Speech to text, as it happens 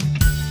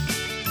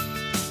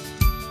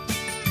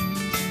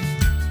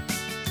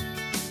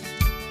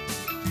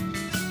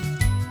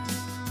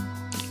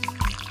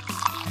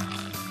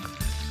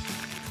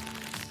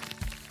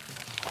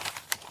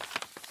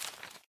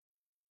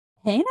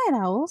Hey, Night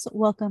Owls.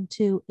 Welcome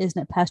to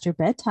Isn't It Past Your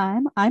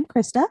Bedtime? I'm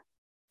Krista,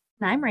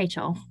 And I'm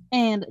Rachel.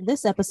 and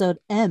this episode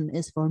M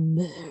is for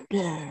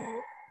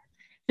murder.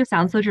 Just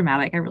sounds so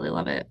dramatic. I really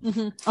love it.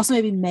 Also,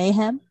 maybe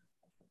mayhem.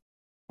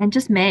 And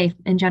just May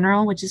in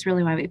general, which is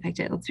really why we picked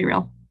it. Let's be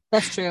real.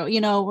 That's true.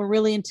 We're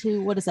really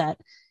into what is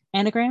that?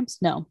 Anagrams?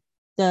 No.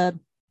 The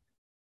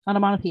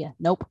onomatopoeia.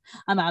 Nope.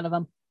 I'm out of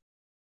them.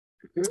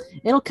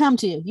 It'll come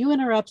to you. You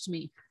interrupt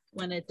me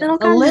when it does. It'll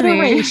come to me.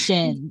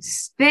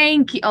 Alliterations.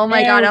 Thank you. Oh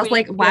my There God. I was we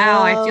like,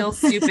 wow, I go. feel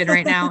stupid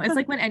right now. It's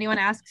like when anyone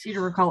asks you to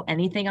recall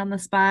anything on the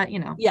spot.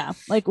 Yeah.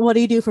 Like, what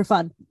do you do for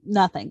fun?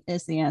 Nothing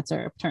is the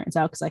answer, it turns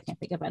out, because I can't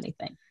think of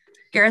anything.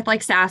 Gareth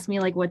likes to ask me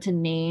like what to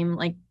name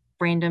like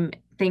random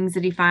things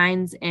that he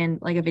finds in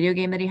like a video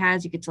game that he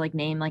has. You get to like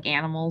name like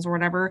animals or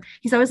whatever.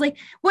 He's always like,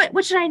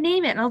 what should I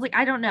name it? And I was like,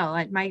 I don't know.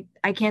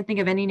 I can't think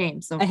of any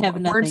names. So I have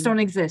words nothing. don't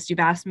exist. You've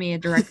asked me a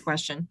direct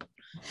question.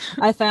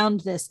 I found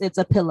this. It's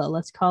a pillow.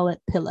 Let's call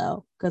it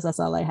pillow because that's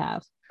all I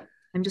have.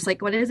 I'm just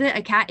like, what is it?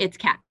 A cat? It's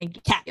cat.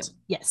 Cat.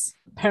 Yes.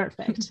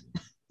 Perfect.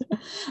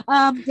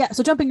 Yeah.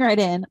 So jumping right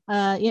in.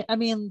 Yeah, I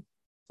mean,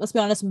 let's be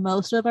honest,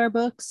 most of our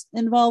books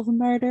involve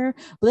murder,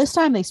 but this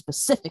time they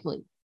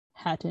specifically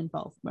had to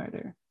involve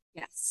murder.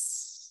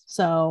 Yes.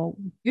 So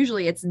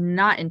Usually it's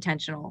not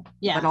intentional,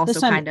 yeah, but also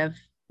kind of.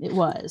 it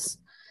was.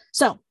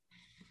 So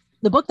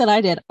the book that I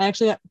did, I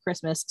actually got for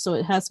Christmas. So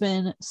it has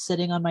been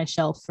sitting on my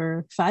shelf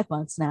for 5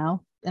 months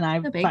now. And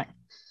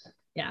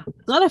yeah.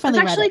 Glad I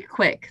finally That's actually read it.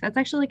 quick. That's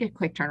actually like a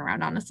quick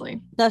turnaround,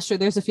 honestly. That's true.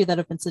 There's a few that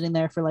have been sitting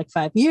there for like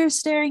 5 years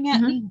staring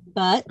at me,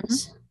 but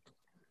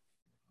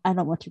I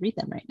don't want to read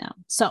them right now.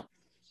 So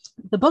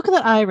the book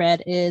that I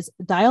read is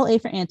Dial A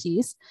for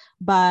Aunties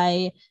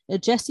by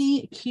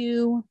Jesse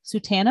Q.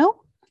 Sutano.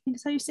 I think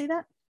is how you say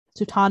that.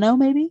 Sutano,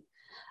 maybe.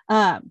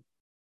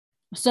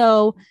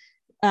 So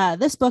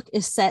this book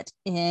is set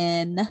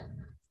in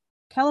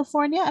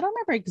California. I don't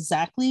remember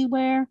exactly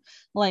where,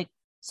 like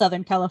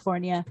Southern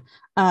California.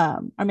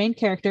 Our main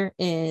character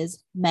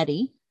is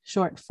Medi,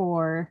 short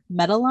for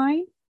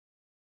Medeline.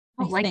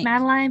 Like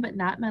Madeline, but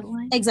not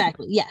Madeline.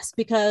 Exactly. Yes,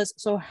 because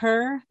so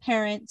her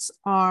parents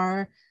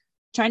are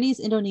Chinese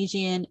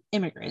Indonesian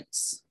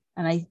immigrants,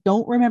 and I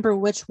don't remember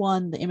which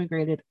one they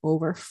immigrated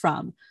over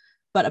from.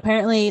 But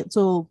apparently,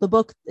 so the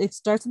book, it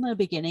starts in the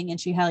beginning, and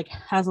she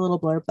has a little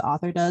blurb the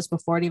author does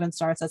before it even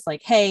starts. That's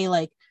like, hey,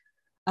 like,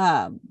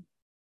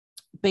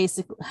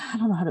 basically, I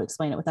don't know how to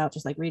explain it without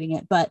just like reading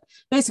it, but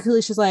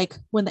basically, she's like,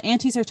 when the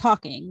aunties are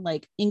talking,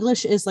 like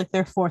English is like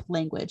their fourth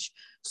language.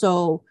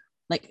 So,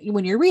 like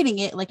when you're reading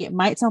it, like it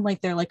might sound like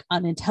they're like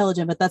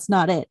unintelligent, but that's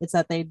not it. It's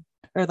that they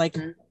are like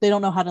they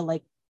don't know how to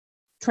like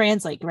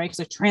translate, right? Because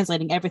they're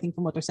translating everything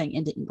from what they're saying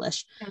into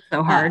English. It's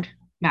so hard.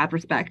 Mad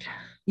respect.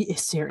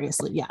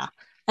 Seriously, yeah.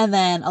 And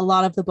then a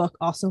lot of the book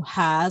also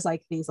has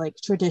like these like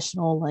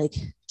traditional like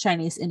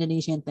Chinese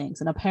Indonesian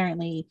things. And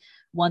apparently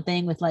one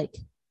thing with like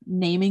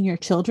naming your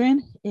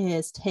children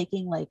is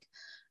taking like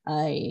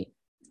a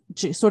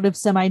sort of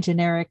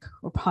semi-generic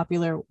or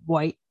popular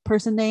white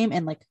person name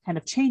and like kind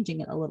of changing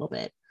it a little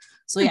bit.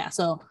 So yeah,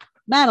 so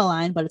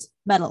Madeline, but it's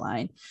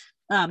Medeline.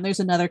 There's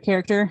another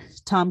character,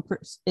 Tom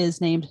is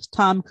named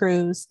Tom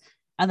Cruise,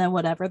 and then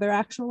whatever their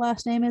actual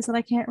last name is that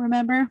I can't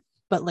remember,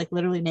 but like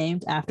literally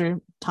named after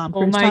Tom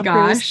Cruise. Oh my Tom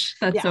gosh, Cruise.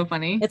 that's so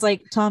funny. It's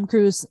like Tom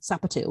Cruise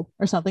Sapatu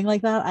or something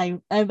like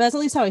that. That's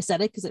at least how I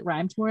said it because it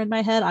rhymed more in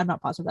my head. I'm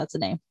not positive that's the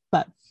name,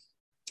 but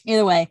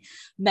either way,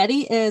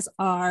 Medi is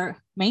our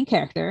main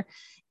character,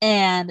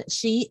 and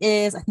she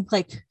is, I think,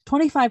 like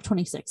 25,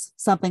 26,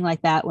 something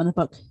like that when the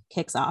book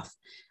kicks off.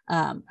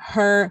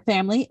 Her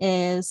family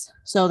is,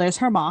 so there's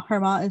her ma.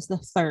 Her ma is the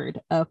third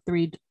of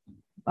three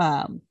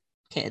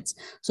kids.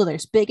 So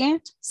there's big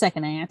aunt,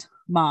 second aunt,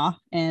 ma,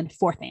 and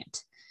fourth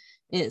aunt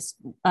is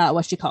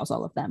what she calls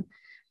all of them.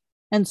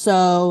 And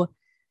so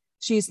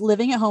she's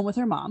living at home with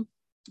her mom.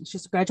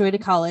 She's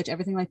graduated college,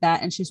 everything like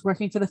that. And she's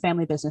working for the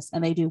family business,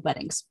 and they do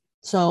weddings.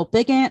 So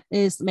big aunt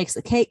makes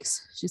the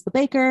cakes. She's the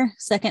baker.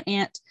 Second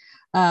aunt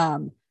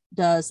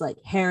does like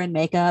hair and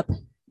makeup.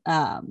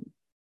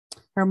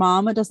 Her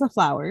mom does the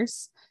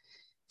flowers.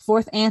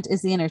 Fourth aunt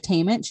is the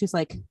entertainment. She's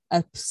like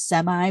a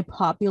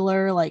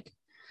semi-popular, like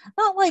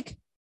not like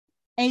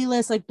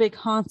A-list, like big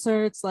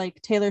concerts,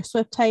 like Taylor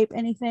Swift type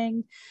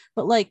anything,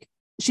 but like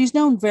she's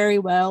known very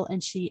well,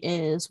 and she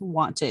is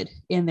wanted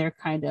in their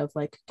kind of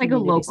like a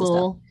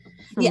local.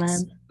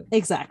 Yes,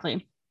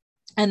 exactly.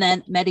 And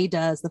then Medi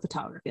does the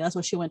photography. That's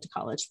what she went to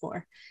college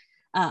for.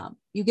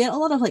 You get a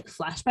lot of like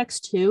flashbacks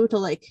too to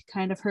like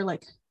kind of her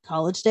like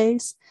college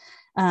days.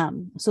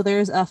 So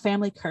there's a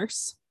family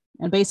curse,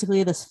 and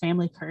basically this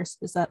family curse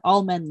is that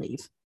all men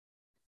leave.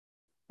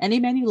 Any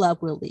man you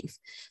love will leave.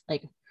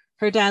 Like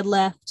her dad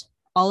left,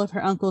 all of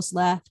her uncles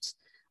left,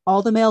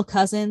 all the male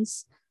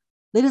cousins.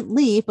 They didn't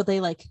leave, but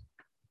they like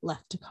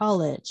left to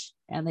college,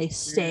 and they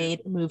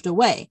stayed, moved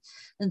away.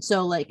 And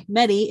so like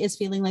Medi is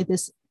feeling like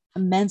this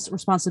immense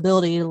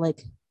responsibility to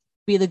like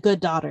be the good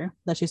daughter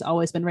that she's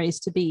always been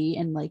raised to be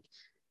and like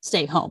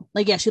stay home.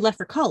 Like, yeah, she left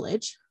for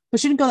college, but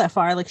she didn't go that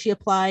far. Like she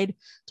applied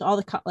to all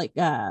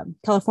the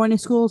California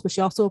schools, but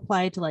she also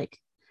applied to like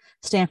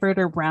Stanford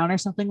or Brown or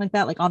something like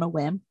that, like on a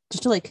whim,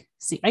 just to like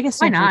see. I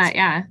guess Why Stanford's, not?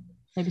 Yeah.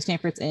 maybe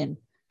Stanford's in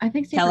I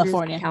think Stanford is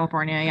California.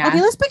 California, yeah. Okay,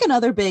 let's pick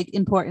another big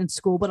important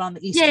school, but on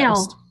the East Yale.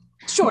 Coast.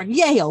 Sure,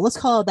 Yale. Let's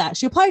call it that.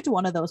 She applied to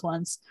one of those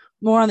ones,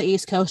 more on the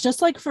East Coast,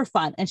 just like for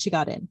fun, and she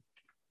got in.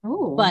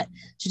 Oh. But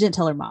she didn't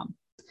tell her mom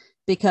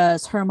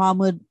because her mom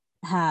would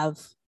have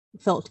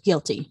felt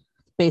guilty,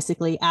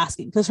 basically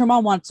asking, because her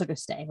mom wants her to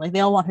stay. Like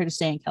they all want her to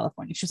stay in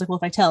California. She's like, well,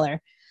 if I tell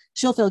her,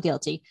 she'll feel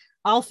guilty.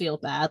 I'll feel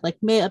bad. Like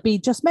maybe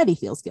just Medi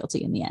feels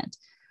guilty in the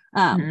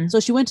end. So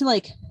she went to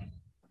like,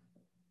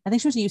 I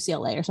think she was to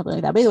UCLA or something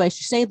like that. But anyway,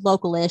 she stayed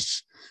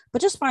local-ish,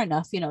 but just far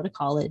enough, to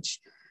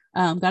college.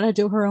 Got to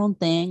do her own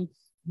thing.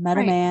 Met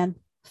a man,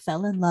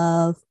 fell in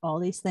love, all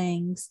these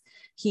things.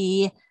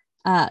 They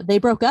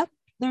broke up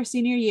their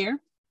senior year.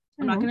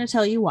 I'm not going to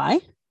tell you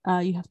why.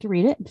 You have to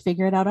read it and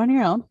figure it out on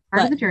your own.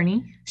 Part of the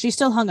journey. She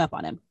still hung up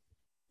on him.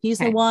 He's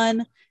the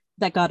one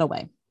that got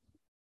away.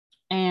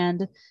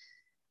 And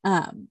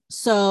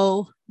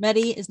so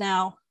Medi is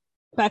now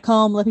back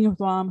home living with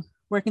mom,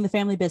 working the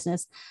family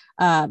business.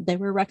 They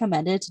were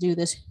recommended to do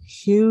this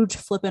huge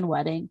flippin'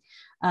 wedding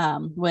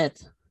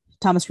with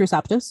Thomas Cruz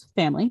Apato's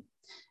family,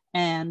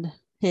 and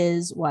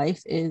his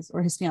wife his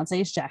fiance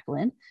is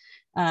Jacqueline.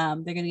 They're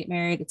gonna get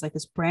married. It's like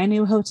this brand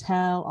new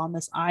hotel on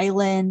this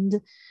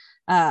island.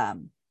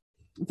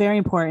 Very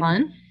important,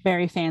 fun,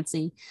 very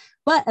fancy.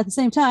 But at the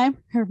same time,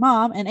 her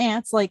mom and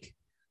aunts, like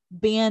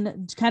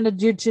being kind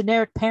of your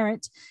generic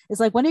parent, is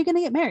like, when are you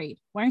gonna get married?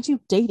 Why aren't you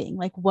dating?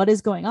 Like, what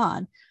is going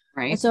on?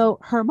 Right. And so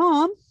her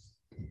mom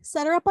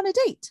set her up on a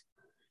date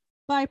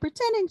by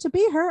pretending to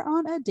be her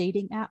on a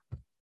dating app.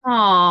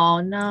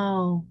 Oh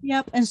no.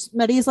 Yep. And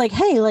Medi's like,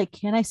 hey, like,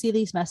 can I see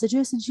these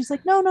messages? And she's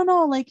like, no,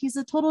 like, he's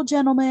a total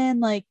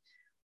gentleman, like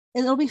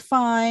it'll be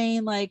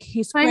fine, like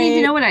he's great. I need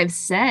to know what I've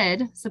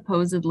said,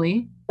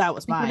 supposedly. That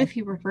was like, what if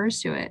he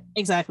refers to it?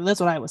 Exactly, that's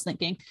what I was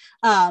thinking.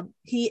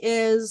 He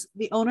is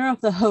the owner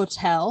of the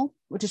hotel,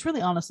 which is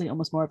really honestly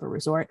almost more of a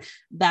resort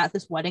that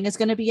this wedding is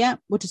going to be at,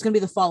 which is going to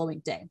be the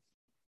following day.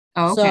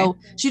 Oh, okay. So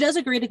she does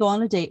agree to go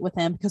on a date with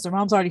him because her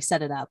mom's already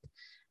set it up.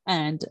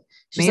 And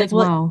she's like,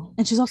 well,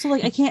 and she's also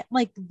like, I can't,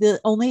 like,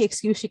 the only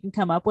excuse she can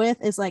come up with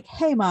is like,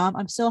 hey mom,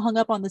 I'm still hung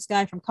up on this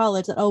guy from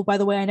college that, oh, by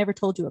the way, I never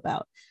told you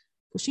about.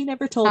 But she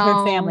never told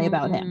her family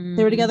about him.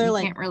 They were together,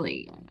 like, can't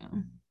really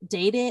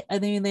dated. I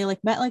mean, they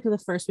like met like the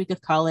first week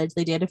of college.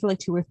 They dated for like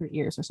 2 or 3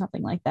 years or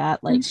something like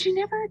that. Like, and she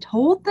never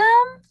told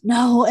them?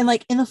 No. And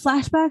like in the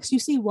flashbacks, you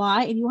see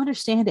why and you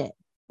understand it.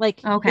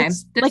 Like, okay,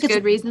 that's like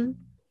good reason.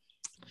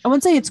 I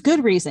wouldn't say it's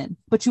good reason,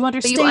 but you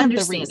understand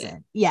the reason.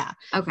 It. Yeah.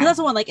 Okay. That's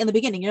the one, like in the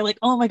beginning, you're like,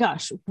 oh my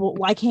gosh,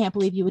 I can't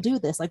believe you would do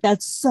this. Like,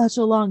 that's such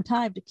a long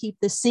time to keep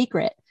this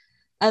secret.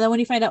 And then when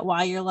you find out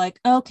why, you're like,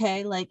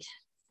 okay, like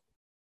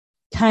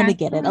kind of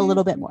get it a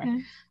little bit more.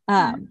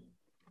 Okay.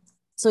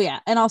 So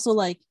yeah. And also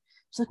like,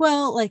 she's like,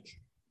 well, like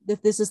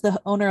if this is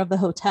the owner of the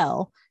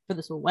hotel for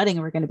this wedding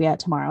we're going to be at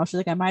tomorrow, she's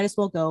like, I might as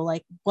well go.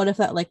 Like, what if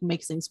that like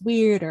makes things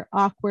weird or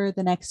awkward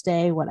the next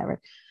day,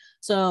 whatever.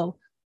 So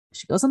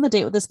she goes on the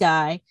date with this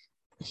guy.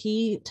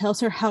 He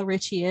tells her how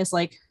rich he is,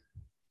 like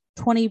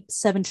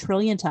 27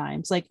 trillion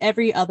times. Like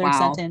every other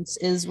sentence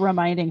is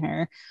reminding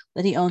her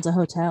that he owns a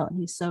hotel and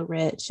he's so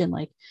rich, and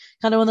like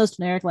kind of one of those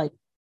generic, like,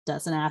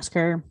 doesn't ask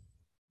her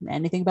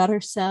anything about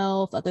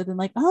herself other than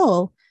like,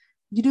 oh,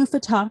 you do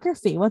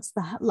photography, what's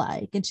that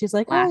like? And she's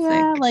like, classic. Oh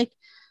yeah, like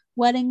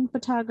wedding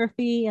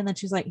photography. And then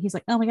he's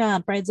like, oh my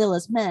god,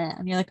 Bridezilla's meh.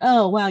 And you're like,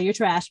 oh wow, you're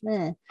trash,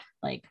 meh.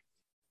 Like,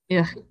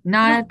 yeah,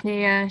 not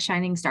a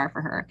shining star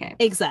for her. Okay,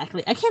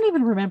 exactly. I can't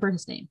even remember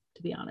his name,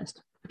 to be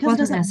honest, because it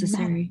doesn't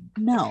necessary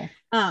matter.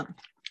 No.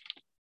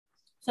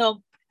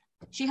 So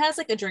she has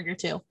like a drink or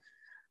two.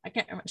 I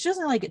can't remember. She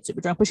doesn't like get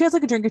super drunk, but she has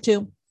like a drink or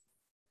two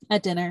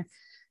at dinner.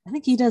 I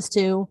think he does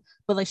too.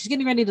 But like she's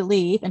getting ready to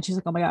leave, and she's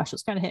like, oh my gosh,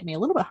 it's kind of hit me a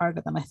little bit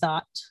harder than I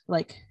thought.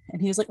 Like,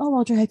 and he was like, oh,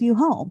 I'll drive you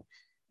home.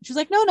 And she's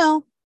like,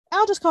 no,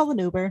 I'll just call an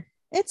Uber.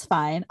 It's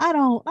fine. I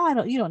don't.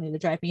 You don't need to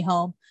drive me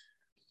home.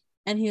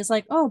 And he was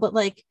like, oh, but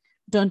like,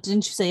 didn't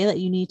you say that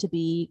you need to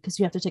be, because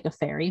you have to take a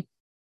ferry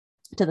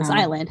to this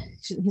island?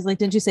 He's like,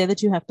 didn't you say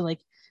that you have to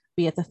like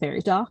be at the ferry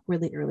dock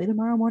really early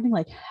tomorrow morning?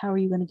 Like, how are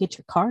you going to get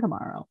your car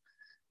tomorrow?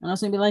 And I was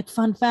going to be like,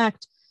 fun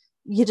fact,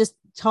 you just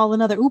call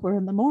another Uber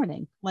in the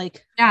morning.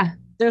 Like, yeah,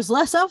 there's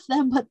less of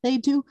them, but they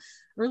do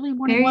early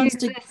morning ones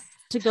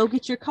to go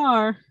get your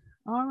car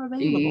are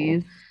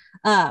available.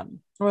 Jeez.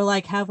 Or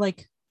like have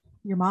like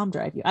your mom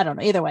drive you. I don't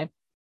know. Either way.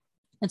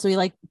 And so he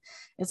like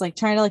is like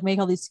trying to like make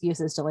all these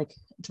excuses to like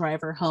drive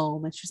her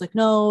home. And she's like,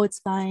 no, it's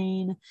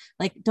fine.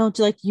 Like, don't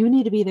you, like, you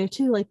need to be there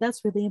too. Like,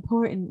 that's really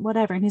important,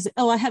 whatever. And he's like,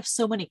 oh, I have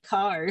so many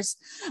cars.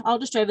 I'll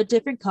just drive a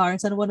different car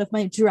and send one of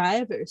my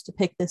drivers to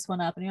pick this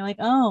one up. And you're like,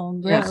 oh,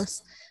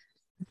 gross.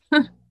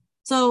 Yeah.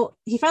 So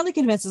he finally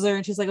convinces her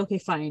and she's like, okay,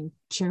 fine,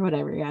 sure,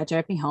 whatever. Yeah,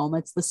 drive me home.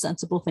 It's the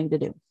sensible thing to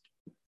do.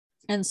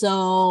 And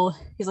so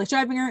he's like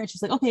driving her and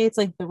she's like, okay, it's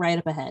like the right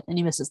up ahead. And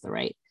he misses the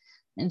right.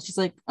 And she's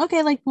like,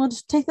 okay, like, we'll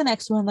just take the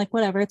next one. Like,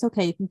 whatever. It's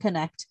okay. You can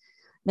connect.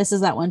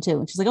 misses that one too.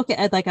 And she's like, okay,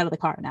 I'd like out of the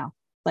car now.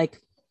 Like,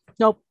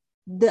 nope,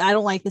 I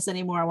don't like this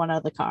anymore. I want out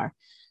of the car.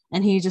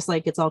 And he just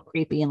like gets all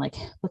creepy and like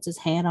puts his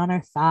hand on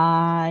her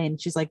thigh.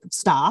 And she's like,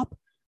 stop.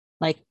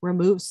 Like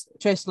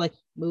tries to like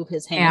move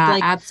his hand. Yeah,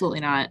 like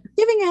absolutely not.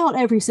 giving out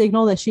every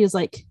signal that she is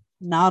like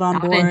not on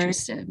board.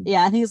 Interested.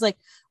 Yeah. And he's like,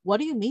 what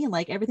do you mean?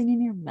 Like everything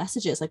in your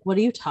messages, like, what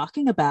are you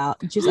talking about?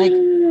 And she's like,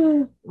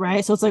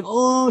 right. So it's like,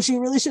 oh, she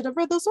really should have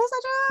read those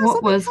messages.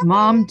 What was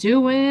mom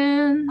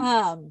doing?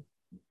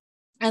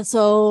 And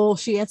so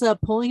she ends up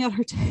pulling out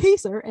her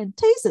taser and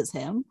tases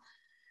him.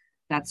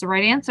 That's the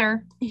right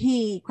answer.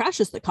 He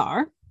crashes the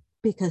car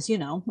because,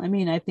 I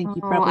mean, I think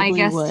he probably I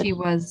guess would. he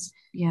was,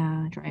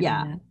 driving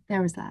it.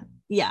 There was that.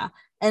 Yeah.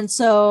 And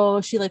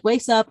so she like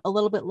wakes up a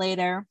little bit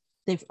later.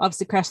 They've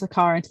obviously crashed the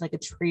car into like a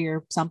tree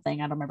or something.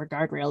 I don't remember,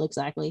 guardrail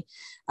exactly.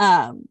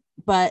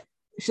 But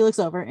she looks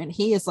over and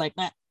he is like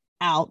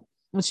out.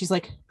 And she's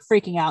like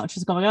freaking out. And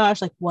she's like, oh my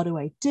gosh, like, what do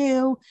I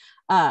do?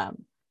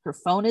 Her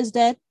phone is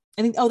dead.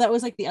 I think, that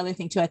was like the other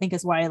thing too, I think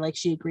is why like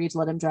she agreed to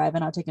let him drive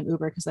and not take an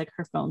Uber because like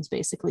her phone's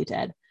basically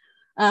dead.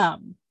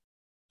 And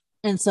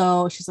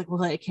so she's like,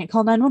 well, I can't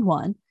call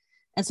 911.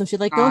 And so she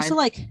like goes to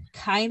like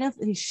kind of,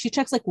 she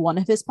checks like one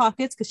of his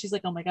pockets because she's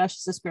like, oh my gosh,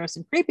 this is gross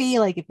and creepy.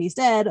 Like if he's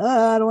dead,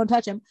 I don't want to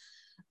touch him.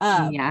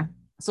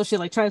 So she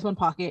like tries one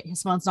pocket,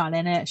 his phone's not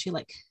in it. She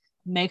like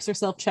makes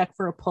herself check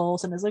for a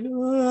pulse and is like,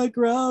 oh,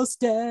 gross,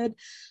 dead.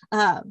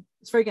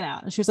 It's freaking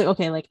out. And she's like,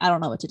 okay, like I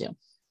don't know what to do.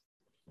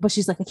 But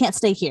she's like, I can't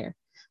stay here.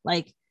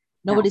 Like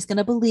nobody's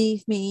gonna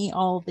believe me,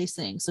 all of these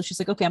things. So she's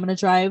like, okay, I'm gonna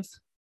drive.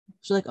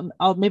 She's like,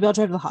 I'll drive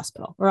to the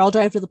hospital or I'll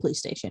drive to the police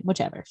station,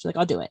 whichever. She's like,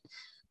 I'll do it.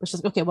 But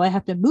she's like, okay, well, I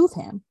have to move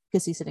him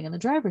because he's sitting in the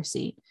driver's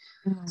seat.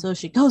 Mm-hmm. So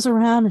she goes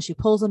around and she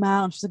pulls him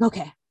out and she's like,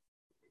 okay,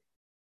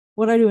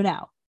 what do I do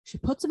now? She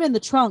puts him in the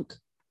trunk.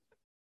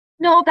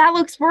 No, that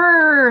looks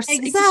worse.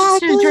 Exactly. She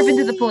should have driven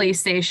to the police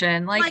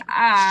station. Like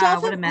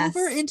shove what him a mess.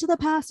 over into the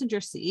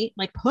passenger seat.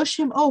 Like push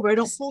him over.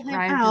 Don't pull him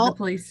out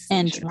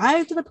and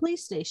drive to the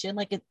police station.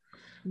 Like it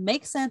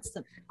makes sense.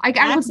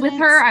 I was with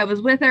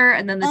her,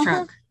 and then the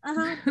trunk.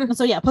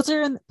 So yeah, puts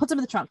him in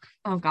the trunk.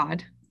 Oh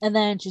God. And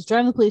then she's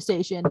driving to the police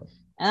station, and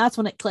that's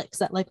when it clicks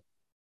that like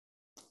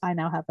I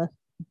now have a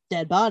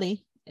dead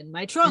body in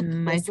my trunk.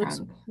 This looks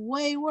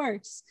way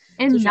worse.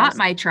 And so not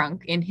my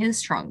trunk, in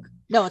his trunk.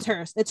 No, it's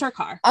hers. It's her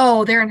car.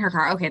 Oh, they're in her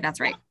car. Okay, that's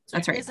right.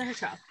 That's right. It's in her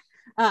trunk.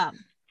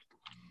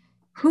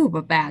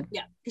 But bad.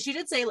 Yeah, because she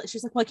did say, like,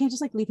 she's like, well, I can't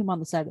just like leave him on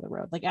the side of the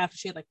road. Like after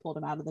she had like pulled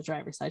him out of the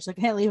driver's side, she's like,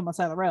 I can't leave him on the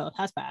side of the road.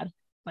 That's bad.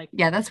 Like,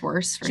 yeah, that's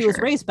worse. She was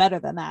raised better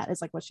than that.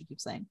 Is like what she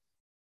keeps saying.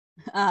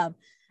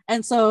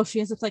 And so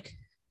she ends up like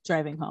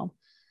driving home.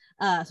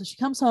 So she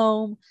comes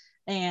home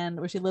and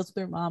where she lives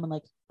with her mom and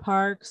like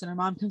parks, and her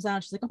mom comes out.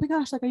 And she's like, oh my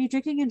gosh, like, are you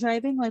drinking and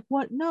driving? Like,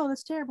 what? No,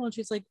 that's terrible. And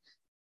she's like,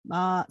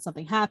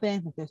 something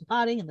happened. Like, there's a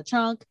body in the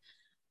trunk.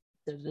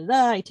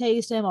 I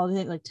tased him. All the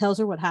things, like tells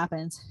her what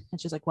happens, and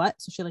she's like,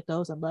 what? So she like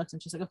goes and looks,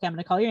 and she's like, okay, I'm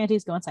gonna call your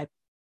aunties. Go inside.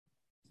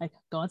 Like,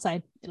 go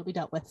inside. It'll be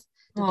dealt with.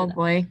 Oh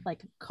boy.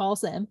 Like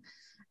calls them.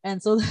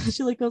 And so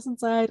she like goes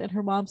inside, and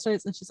her mom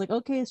starts, and she's like,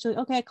 okay. She's like,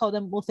 okay, I called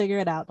them. We'll figure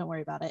it out. Don't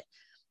worry about it.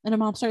 And her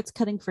mom starts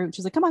cutting fruit.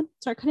 She's like, come on,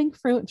 start cutting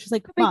fruit. And she's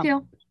like,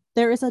 Mom,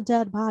 there is a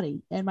dead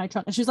body in my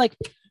trunk. And she's like,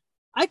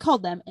 I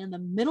called them in the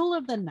middle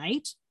of the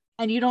night,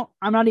 and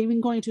I'm not even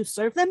going to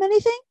serve them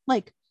anything.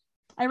 Like,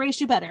 I raised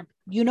you better.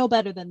 You know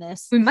better than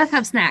this. We must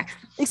have snacks.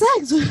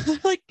 Exactly.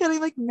 Like cutting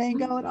like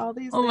mango and all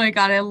these. Oh my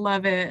God, I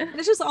love it. And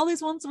it's just all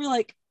these ones where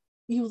like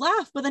you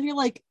laugh, but then you're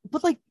like,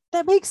 but like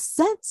that makes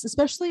sense,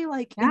 especially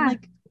like in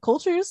like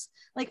cultures,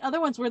 like other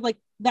ones where like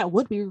that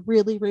would be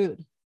really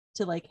rude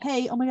to like,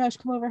 hey, oh my gosh,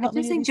 come over, help me.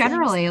 I just think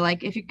generally,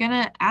 like if you're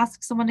gonna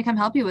ask someone to come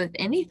help you with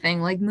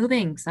anything, like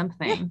moving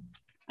something,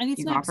 I need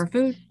snacks. Offer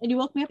food. And you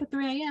woke me up at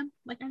 3 a.m.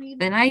 Like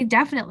then I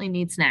definitely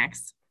need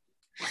snacks.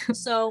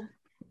 So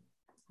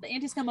the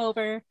aunties come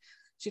over,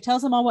 she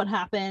tells them all what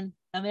happened,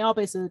 and they all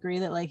basically agree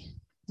that like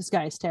this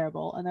guy is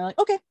terrible. And they're like,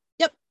 okay,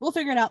 yep, we'll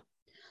figure it out.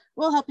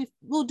 We'll help you.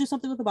 We'll do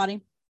something with the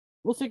body.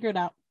 We'll figure it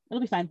out.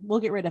 It'll be fine. We'll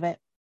get rid of it.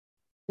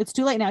 It's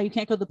too late now. You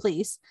can't go to the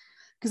police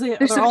because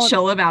they're so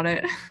chill about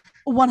it.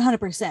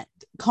 100%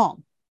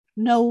 calm.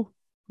 No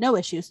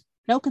issues,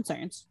 no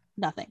concerns,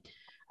 nothing.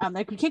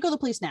 Like we can't go to the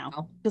police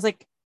now because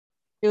like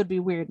it would be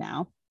weird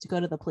now to go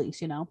to the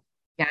police, you know?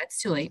 Yeah,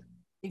 it's too late.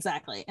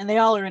 Exactly. And they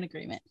all are in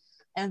agreement.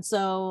 And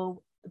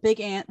so Big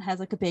Aunt has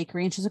like a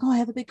bakery, and she's like, oh, I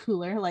have a big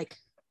cooler. Like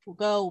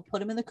we'll put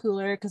them in the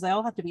cooler because they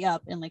all have to be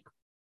up in like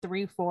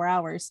 3-4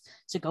 hours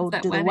to go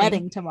do the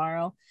wedding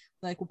tomorrow.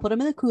 Like we'll put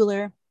them in the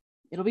cooler.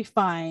 It'll be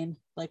fine.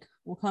 Like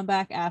we'll come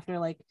back after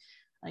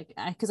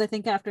because I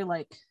think after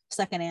like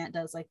second aunt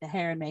does like the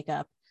hair and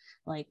makeup,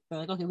 like they're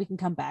like, okay, we can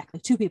come back.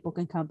 Like 2 people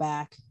can come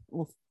back.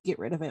 We'll get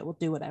rid of it. We'll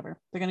do whatever.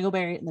 They're gonna go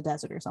bury it in the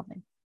desert or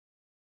something.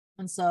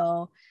 And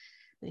so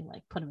they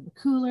like put them in the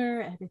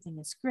cooler. Everything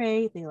is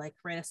great. They like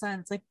write a sign.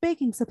 It's like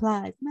baking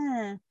supplies,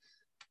 man.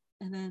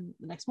 And then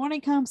the next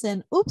morning comes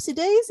and oopsie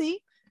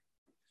daisy,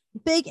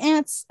 Big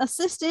Aunt's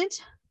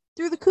assistant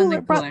threw the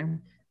cooler.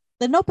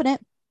 Didn't open it.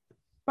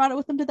 Brought it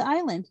with them to the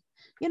island.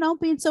 You know,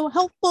 being so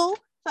helpful.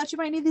 Thought you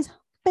might need these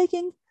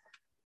baking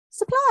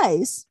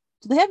supplies.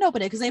 So they hadn't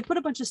opened it because they put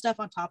a bunch of stuff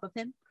on top of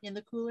him in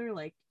the cooler,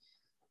 like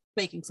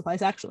baking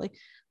supplies actually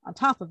on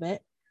top of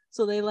it.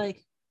 So they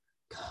like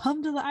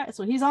come to the island.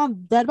 So he's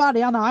on dead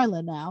body on the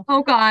island now.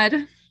 Oh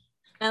God.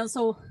 And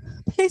so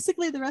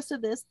basically the rest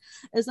of this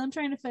is them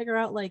trying to figure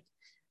out like,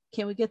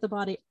 can we get the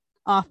body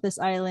off this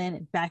island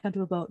and back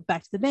onto a boat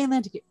back to the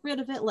mainland to get rid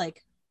of it?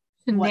 Like,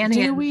 what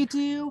do we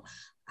do?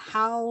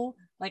 How,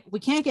 like, we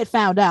can't get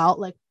found out.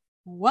 Like,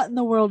 what in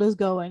the world is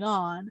going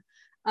on?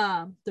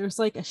 There's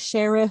like a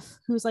sheriff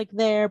who's like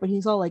there, but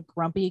he's all like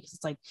grumpy because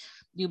it's like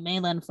you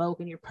mainland folk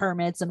and your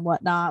permits and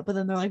whatnot. But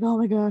then they're like, oh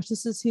my gosh,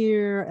 this is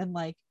here, and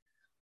like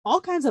all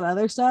kinds of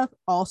other stuff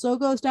also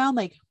goes down.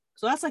 Like,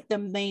 so that's like the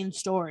main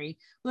story.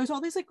 But there's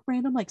all these like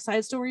random like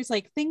side stories,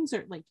 like things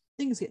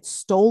get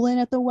stolen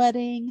at the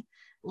wedding.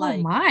 Like,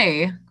 oh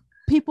my,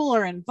 people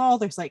are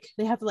involved. There's like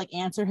they have to like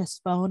answer his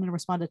phone and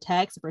respond to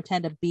text and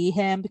pretend to be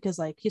him because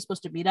like he's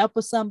supposed to meet up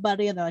with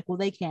somebody, and they're like, well,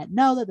 they can't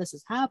know that this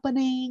is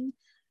happening.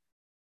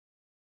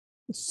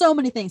 So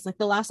many things. Like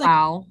the last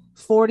like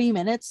 40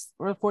 minutes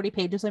or 40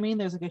 pages, I mean,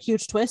 there's like a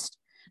huge twist.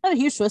 Not a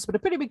huge twist, but a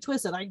pretty big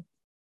twist that I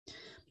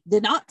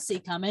did not see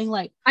coming.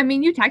 Like, I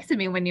mean, you texted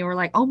me when you were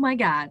like, oh my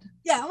God.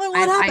 Yeah, like,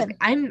 what happened?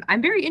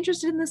 I'm very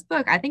interested in this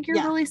book. I think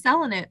you're really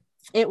selling it.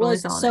 It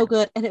was so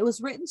good. And it was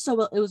written so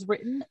well. It was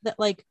written that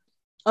like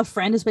a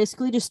friend is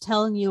basically just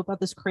telling you about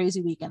this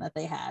crazy weekend that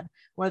they had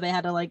where they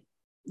had to like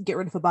get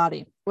rid of a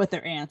body with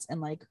their aunts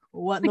and like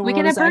what in the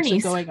world is actually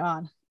going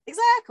on.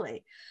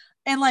 Exactly.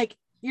 And like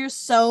you're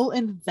so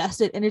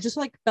invested, and it just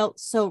like felt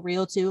so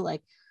real too,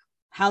 like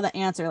how the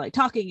aunts are like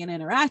talking and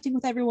interacting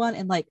with everyone.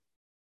 And like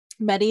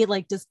Medi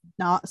like does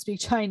not speak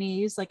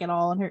Chinese like at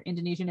all, and her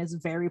Indonesian is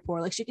very poor.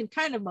 Like she can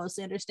kind of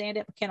mostly understand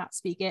it but cannot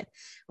speak it.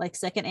 Like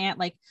second aunt,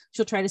 like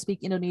she'll try to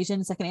speak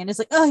Indonesian, second aunt is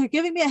like, oh, you're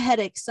giving me a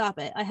headache, stop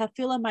it, I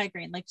feel a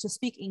migraine, like just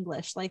speak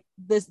English, like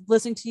this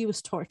listening to you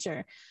is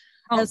torture.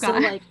 And so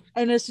like,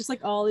 and it's just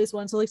like all these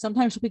ones. So like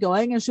sometimes she'll be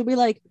going and she'll be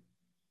like,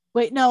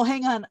 wait, no,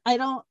 hang on, I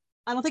don't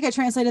think I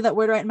translated that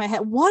word right in my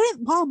head.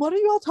 Mom, what are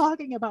you all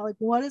talking about? Like,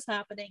 what is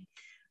happening?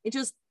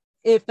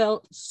 It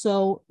felt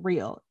so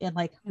real, and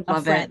like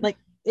a friend. Like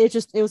it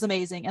was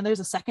amazing. And there's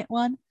a second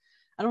one.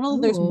 I don't know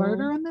if there's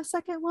murder in the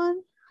second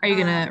one. Are you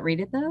gonna read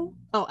it though?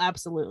 Oh,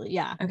 absolutely,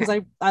 yeah.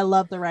 Because I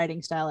love the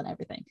writing style and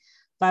everything.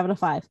 5 out of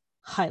 5.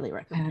 Highly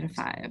recommend.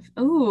 5 out of 5.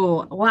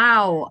 Oh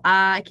wow!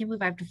 I can't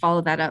believe I have to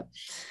follow that up.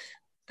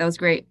 That was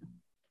great.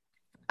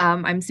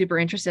 I'm super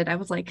interested. I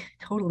was like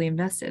totally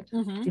invested.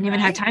 Didn't even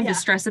have time to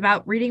stress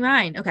about reading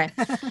mine. Okay.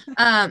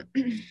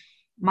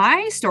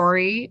 My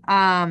story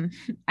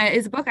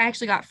is a book I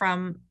actually got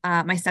from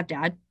my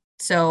stepdad.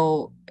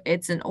 So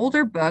it's an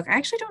older book. I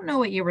actually don't know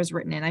what year it was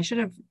written in. I should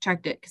have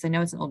checked it because I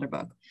know it's an older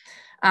book.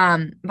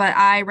 But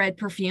I read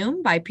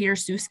Perfume by Peter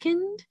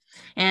Suskind,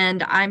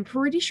 and I'm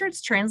pretty sure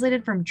it's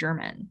translated from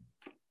German.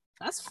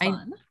 That's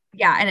fun.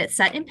 And it's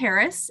set in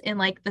Paris in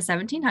like the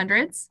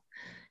 1700s.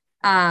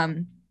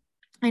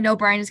 I know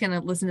Brian is going to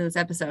listen to this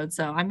episode,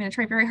 so I'm going to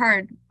try very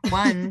hard.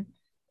 One,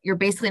 you're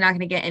basically not going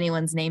to get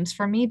anyone's names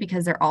from me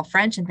because they're all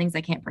French and things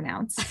I can't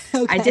pronounce.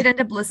 I did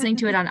end up listening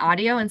to it on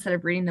audio instead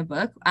of reading the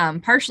book,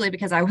 partially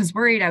because I was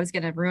worried I was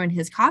going to ruin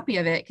his copy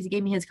of it because he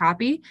gave me his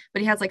copy,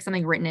 but he has like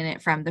something written in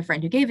it from the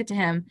friend who gave it to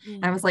him.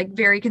 And I was like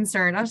very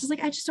concerned. I was just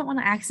like, I just don't want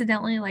to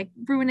accidentally like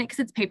ruin it because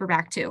it's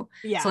paperback too.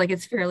 Yeah. So like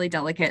it's fairly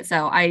delicate.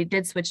 So I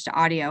did switch to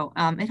audio.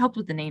 It helped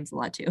with the names a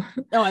lot too.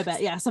 Oh, I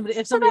bet. Yeah. If somebody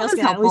else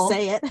can at least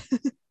say it.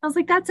 I was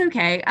like, that's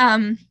okay.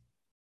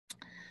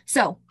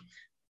 So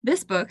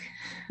this book,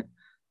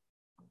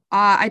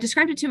 I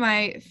described it to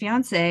my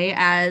fiance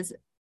as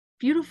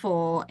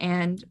beautiful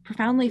and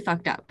profoundly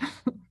fucked up.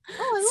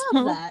 Oh, I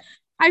love that.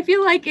 I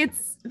feel like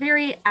it's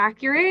very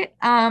accurate.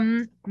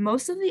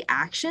 Most of the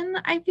action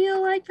I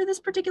feel like for this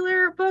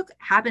particular book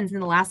happens in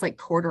the last like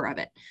quarter of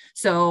it.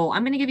 So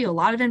I'm going to give you a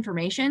lot of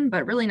information,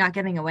 but really not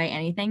giving away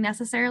anything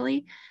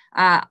necessarily.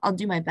 I'll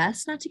do my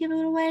best not to give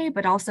it away,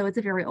 but also it's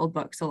a very old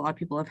book. So a lot of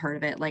people have heard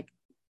of it. Like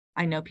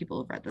I know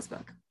people have read this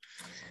book.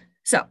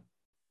 So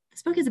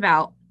this book is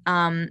about,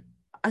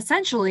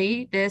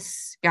 essentially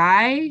this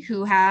guy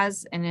who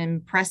has an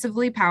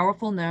impressively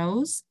powerful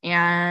nose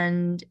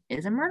and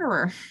is a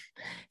murderer.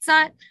 It's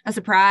not a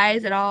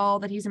surprise at all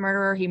that he's a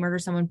murderer. He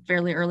murders someone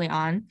fairly early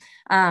on.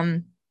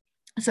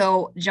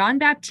 So Jean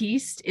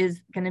Baptiste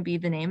is going to be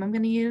the name I'm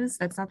going to use.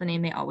 That's not the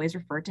name they always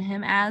refer to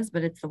him as,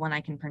 but it's the one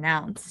I can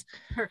pronounce.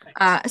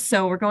 Perfect.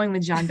 So we're going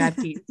with Jean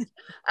Baptiste.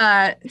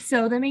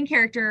 So the main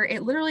character,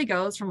 it literally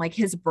goes from like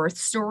his birth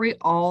story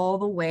all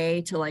the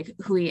way to like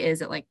who he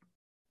is at like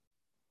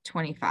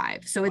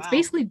 25. So it's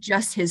basically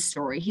just his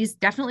story. He's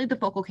definitely the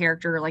focal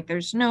character. Like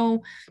there's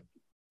no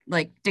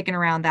like dicking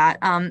around that.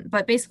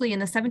 But basically in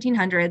the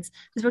 1700s,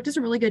 this book does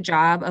a really good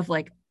job of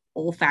like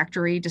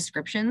olfactory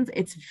descriptions.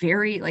 It's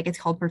very like, it's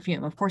called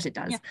Perfume. Of course it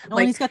does. Yeah.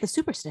 Like, he's got the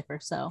super sniffer.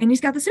 And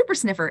he's got the super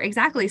sniffer.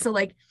 Exactly. So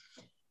like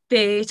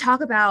they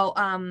talk about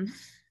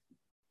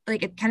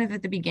like it kind of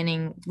at the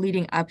beginning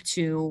leading up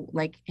to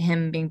like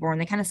him being born,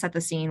 they kind of set the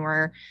scene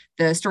where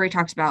the story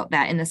talks about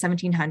that in the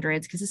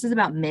 1700s, because this is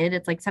about mid,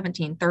 it's like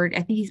 1730.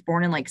 I think he's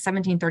born in like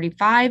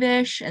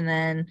 1735-ish, and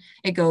then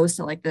it goes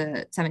to like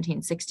the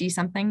 1760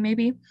 something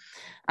maybe.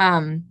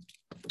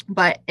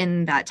 But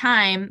in that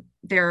time,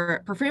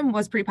 their perfume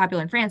was pretty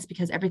popular in France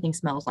because everything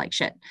smells like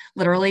shit.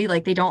 Literally,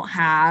 like they don't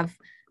have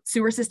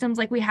sewer systems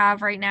like we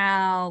have right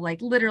now.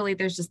 Like literally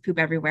there's just poop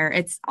everywhere.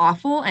 It's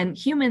awful. And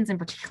humans in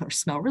particular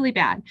smell really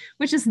bad,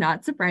 which is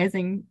not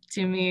surprising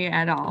to me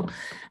at all.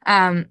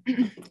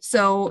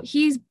 So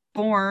he's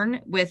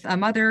born with a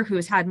mother who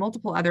has had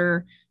multiple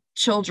other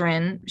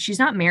children. She's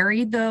not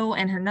married though,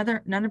 and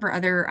none of her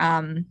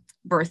other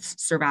births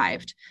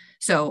survived.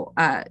 So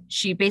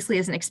she basically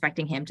isn't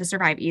expecting him to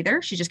survive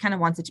either. She just kind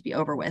of wants it to be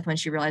over with when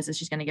she realizes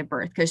she's going to give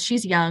birth, because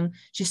she's young.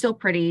 She's still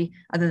pretty,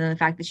 other than the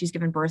fact that she's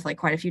given birth like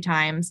quite a few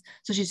times.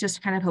 So she's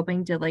just kind of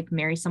hoping to like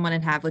marry someone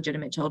and have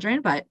legitimate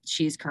children, but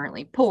she's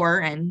currently poor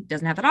and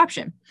doesn't have that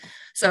option.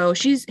 So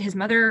his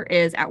mother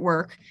is at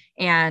work,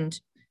 and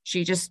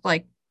she just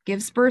like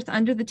gives birth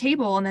under the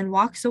table and then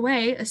walks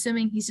away,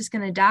 assuming he's just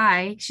going to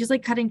die. She's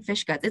like cutting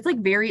fish guts. It's like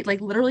very, like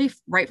literally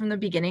right from the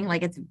beginning,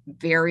 like it's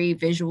very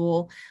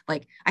visual.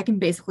 Like I can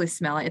basically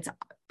smell it. It's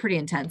pretty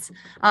intense.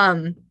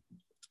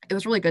 It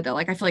was really good though.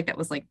 Like I feel like that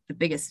was like the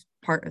biggest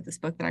part of this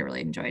book that I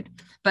really enjoyed.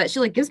 But she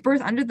like gives birth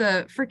under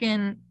the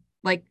freaking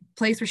like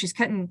place where she's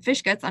cutting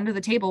fish guts under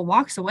the table,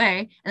 walks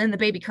away, and then the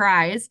baby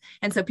cries.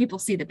 And so people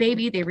see the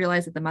baby, they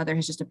realize that the mother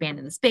has just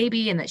abandoned this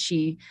baby and that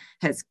she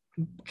has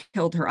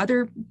killed her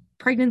other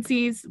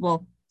pregnancies.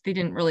 Well, they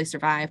didn't really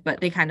survive, but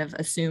they kind of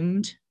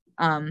assumed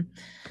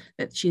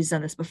that she's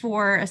done this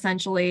before,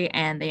 essentially,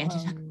 and they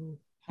ended up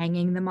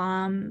hanging the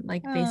mom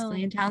like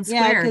basically in town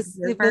square. Because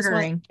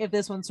if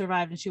this one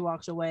survived and she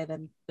walks away,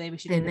 then maybe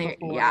she did it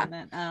before. Yeah,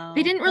 then,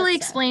 they didn't really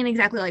explain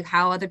exactly like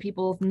how other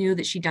people knew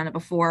that she'd done it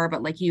before,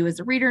 but like you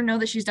as a reader know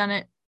that she's done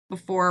it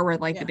before, where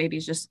like the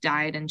baby's just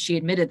died, and she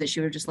admitted that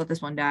she would just let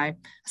this one die.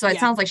 So it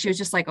sounds like she was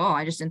just like, oh,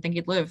 I just didn't think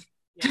he'd live.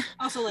 Yeah.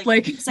 Also, like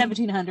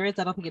 1700s,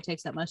 I don't think it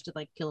takes that much to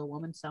like kill a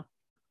woman. So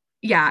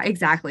yeah,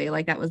 exactly.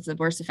 Like that was the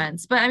worst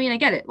offense. But I mean, I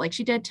get it. Like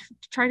she did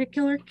try to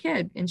kill her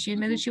kid, and she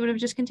admitted she would have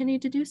just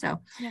continued to do so.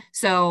 Yeah.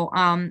 So,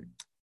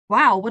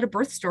 wow, what a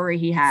birth story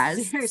he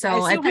has. Seriously,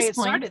 so at this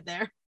point, started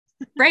there.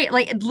 Right,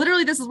 like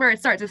literally, this is where it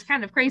starts. It's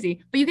kind of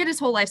crazy, but you get his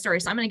whole life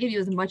story. So I'm going to give you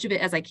as much of it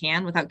as I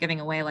can without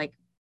giving away like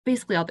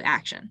basically all the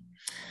action.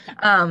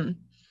 Yeah.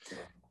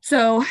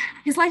 So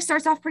his life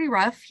starts off pretty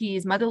rough.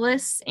 He's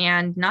motherless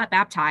and not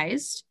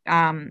baptized.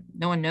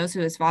 No one knows who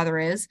his father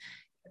is.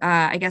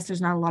 I guess there's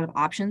not a lot of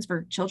options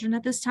for children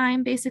at this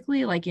time,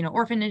 basically, like, you know,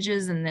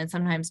 orphanages, and then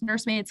sometimes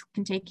nursemaids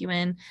can take you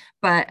in.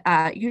 But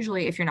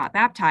usually if you're not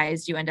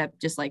baptized, you end up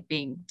just like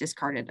being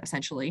discarded,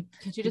 essentially.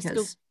 Could you just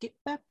go get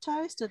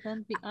baptized and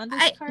then be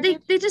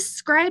undiscarded? They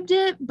described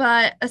it,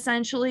 but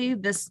essentially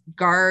this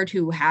guard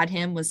who had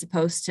him was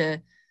supposed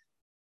to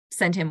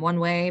send him one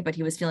way, but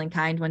he was feeling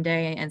kind one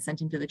day and sent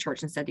him to the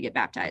church instead to get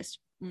baptized.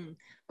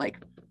 Like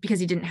because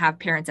he didn't have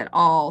parents at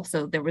all,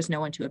 so there was no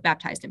one to have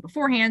baptized him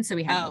beforehand, so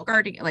he had no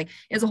guard. Like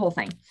it's a whole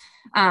thing.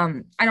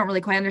 I don't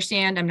really quite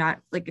understand. I'm not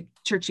like a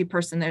churchy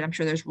person. That I'm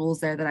sure there's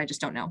rules there that I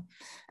just don't know.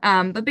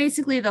 But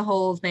basically the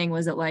whole thing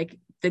was that like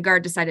the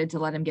guard decided to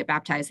let him get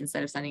baptized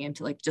instead of sending him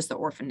to like just the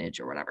orphanage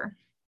or whatever.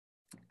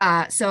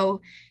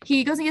 So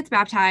he goes and gets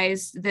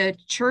baptized. The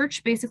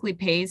church basically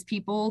pays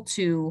people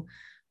to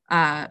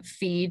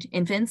feed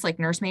infants, like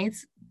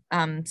nursemaids.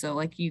 So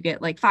like you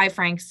get like 5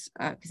 francs,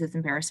 because it's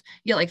in Paris,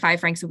 you get like 5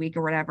 francs a week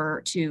or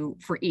whatever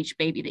for each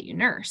baby that you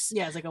nurse.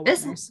 Yeah, it's like a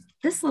wet nurse.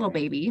 This little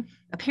baby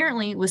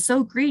apparently was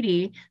so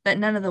greedy that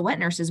none of the wet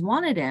nurses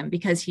wanted him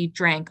because he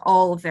drank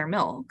all of their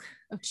milk.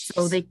 Oh,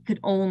 so they could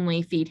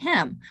only feed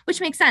him,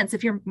 which makes sense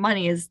if your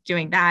money is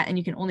doing that and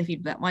you can only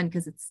feed that one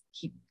because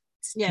he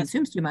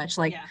consumes too much.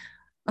 Like,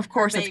 of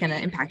course, that's going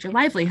to impact your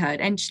livelihood.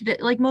 And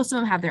like most of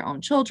them have their own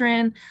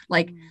children.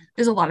 Like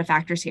there's a lot of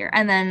factors here.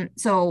 And then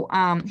so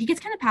he gets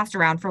kind of passed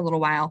around for a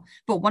little while,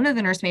 but one of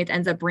the nursemaids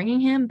ends up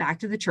bringing him back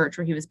to the church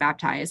where he was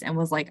baptized and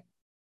was like,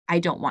 I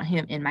don't want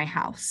him in my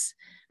house.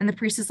 And the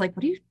priest is like,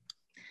 what are you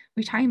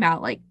talking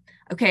about? Like,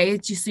 okay,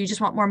 so you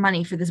just want more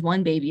money for this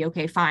one baby.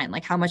 Okay, fine.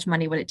 Like how much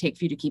money would it take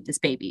for you to keep this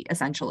baby?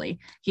 Essentially,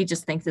 he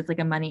just thinks it's like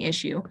a money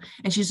issue.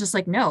 And she's just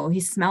like, no,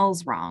 he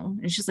smells wrong.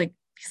 And he's like,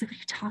 what are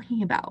you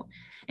talking about?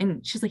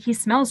 And she's like, he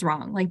smells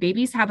wrong. Like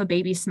babies have a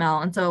baby smell.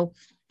 And so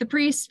the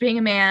priest, being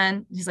a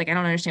man, he's like, I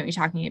don't understand what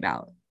you're talking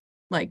about.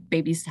 Like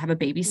babies have a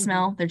baby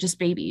smell. They're just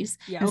babies.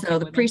 Yeah, and so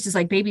the priest is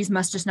like, babies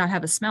must just not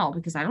have a smell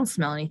because I don't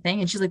smell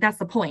anything. And she's like, that's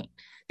the point.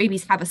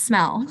 Babies have a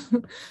smell.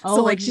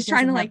 So like she's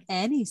trying to like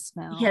any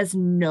smell. He has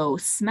no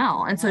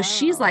smell. And so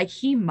she's like,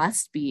 he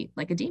must be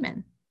like a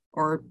demon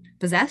or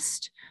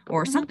possessed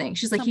or something.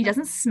 She's like, he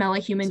doesn't smell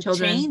like human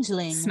children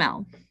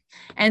smell.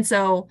 And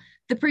so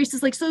the priest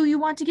is like, so you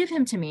want to give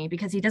him to me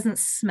because he doesn't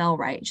smell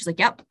right? She's like,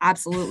 yep,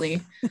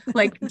 absolutely.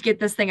 Like, get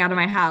this thing out of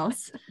my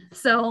house.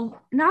 So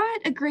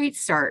not a great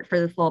start for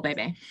this little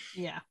baby.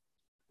 Yeah.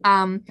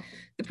 Um,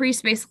 the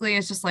priest basically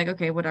is just like,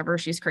 okay, whatever,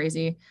 she's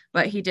crazy.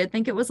 But he did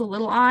think it was a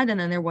little odd. And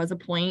then there was a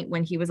point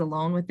when he was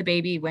alone with the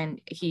baby when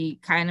he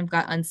kind of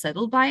got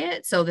unsettled by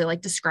it. So they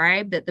like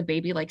describe that the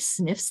baby like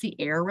sniffs the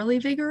air really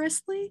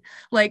vigorously.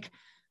 Like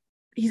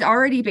he's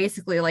already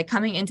basically like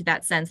coming into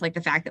that sense, like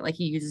the fact that like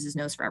he uses his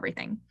nose for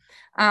everything.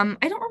 I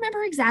don't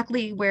remember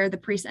exactly where the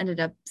priest ended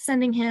up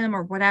sending him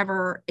or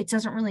whatever. It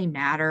doesn't really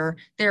matter.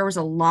 There was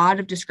a lot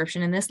of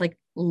description in this, like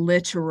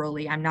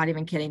literally, I'm not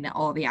even kidding, that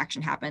all the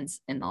action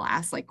happens in the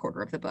last like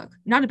quarter of the book.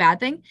 Not a bad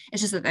thing.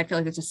 It's just that I feel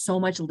like there's just so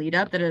much lead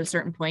up that at a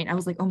certain point I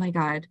was like, oh my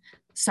God,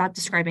 stop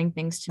describing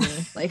things to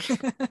me. Like,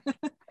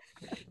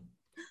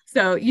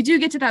 so you do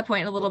get to that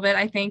point a little bit.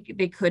 I think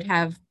they could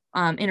have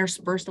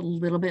interspersed a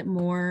little bit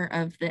more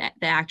of the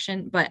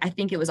action, but I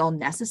think it was all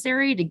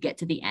necessary to get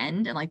to the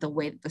end, and like the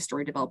way that the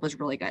story developed was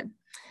really good.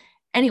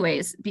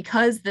 Anyways,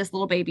 because this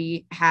little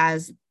baby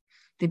has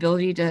the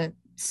ability to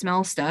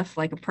smell stuff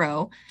like a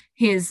pro,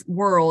 his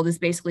world is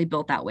basically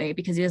built that way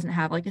because he doesn't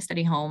have like a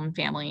steady home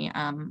family.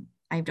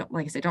 I don't,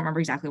 like I said, don't remember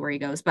exactly where he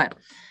goes, but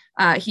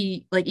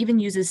he like even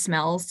uses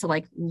smells to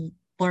like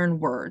learn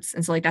words.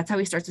 And so like that's how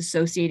he starts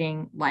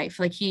associating life.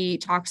 Like he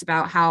talks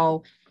about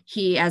how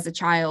he as a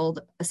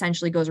child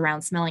essentially goes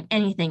around smelling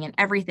anything and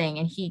everything,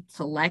 and he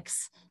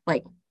collects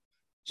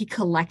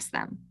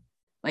them.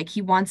 Like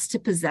he wants to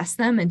possess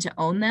them and to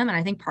own them. And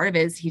I think part of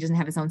it is he doesn't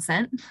have his own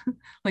scent.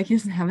 Like he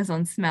doesn't have his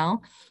own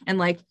smell. And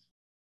like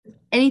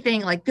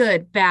anything like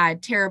good,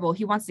 bad, terrible,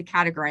 he wants to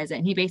categorize it.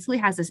 And he basically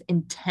has this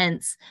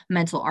intense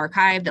mental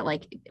archive that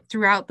like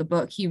throughout the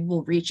book he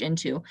will reach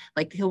into.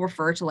 Like he'll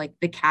refer to like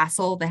the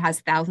castle that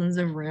has thousands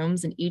of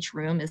rooms, and each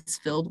room is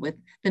filled with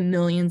the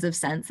millions of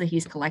scents that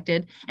he's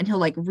collected, and he'll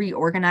like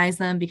reorganize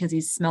them because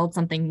he's smelled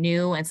something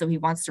new, and so he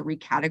wants to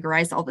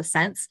recategorize all the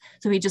scents.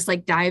 So he just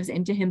like dives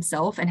into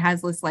himself and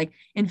has this like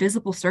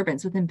invisible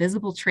servants with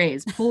invisible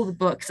trays pull the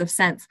books of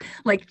scents.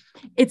 Like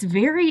it's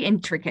very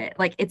intricate.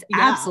 Like it's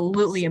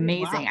absolutely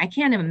amazing. Wow. I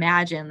can't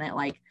imagine that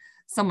like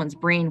someone's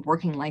brain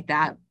working like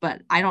that,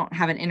 but I don't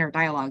have an inner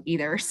dialogue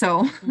either.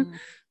 So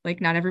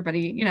like not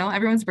everybody, you know,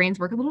 everyone's brains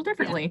work a little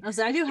differently. Yeah.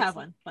 So I do have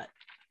one, but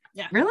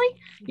yeah. Really?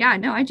 Yeah,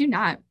 no, I do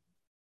not.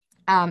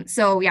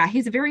 So yeah,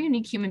 he's a very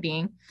unique human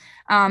being.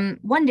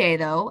 One day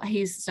though,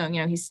 he's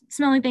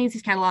smelling things,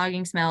 he's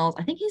cataloging smells.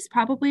 I think he's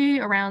probably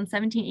around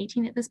 17,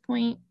 18 at this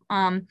point.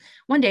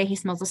 One day he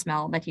smells a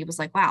smell that he was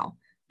like, wow,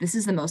 this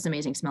is the most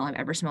amazing smell I've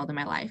ever smelled in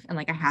my life. And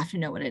like, I have to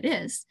know what it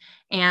is.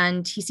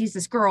 And he sees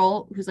this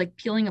girl who's like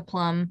peeling a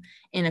plum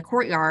in a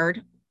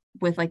courtyard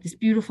with like this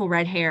beautiful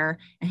red hair.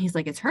 And he's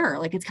like, it's her,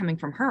 like it's coming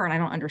from her. And I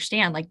don't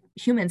understand, like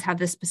humans have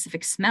this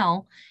specific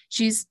smell.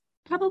 She's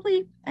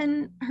probably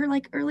in her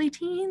like early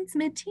teens,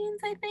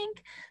 mid-teens, I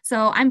think.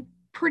 So I'm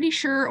pretty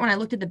sure when I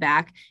looked at the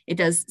back, it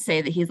does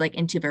say that he's like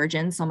into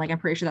virgins. So I'm like, I'm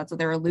pretty sure that's what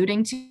they're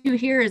alluding to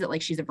here, is that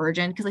like she's a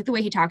virgin, because like the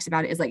way he talks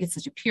about it is like it's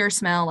such a pure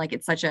smell, like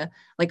it's such a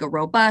like a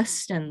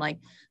robust and like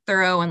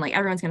thorough, and like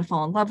everyone's gonna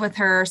fall in love with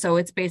her. So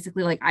it's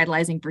basically like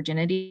idolizing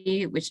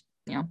virginity, which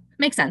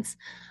makes sense.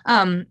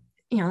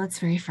 That's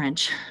very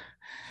French.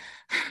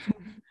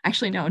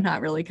 Actually, no,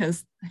 not really,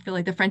 because I feel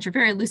like the French are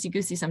very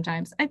loosey-goosey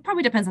sometimes. It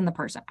probably depends on the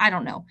person. I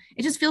don't know.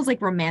 It just feels like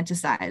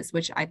romanticized,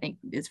 which I think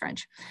is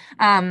French.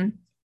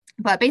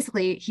 But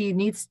basically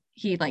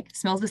he like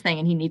smells this thing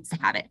and he needs to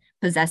have it,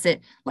 possess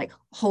it, like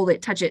hold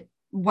it, touch it,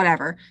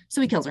 whatever. So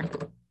he kills her.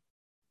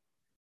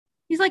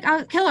 He's like,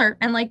 I'll kill her.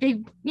 And like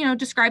they,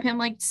 describe him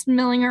like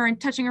smelling her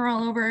and touching her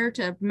all over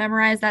to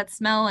memorize that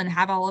smell and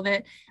have all of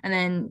it. And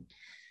then,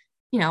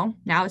 now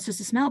it's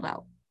just a smell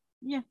though.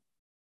 Yeah.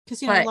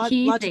 Because,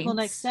 logical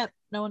next step,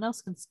 no one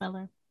else can smell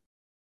her.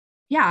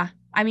 Yeah.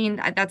 I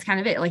mean, that's kind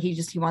of it. Like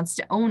he wants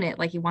to own it.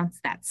 Like he wants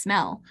that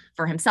smell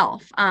for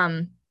himself.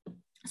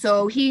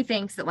 So he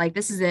thinks that like,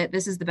 this is it.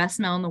 This is the best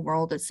smell in the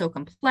world. It's so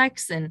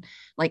complex and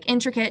like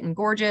intricate and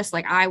gorgeous.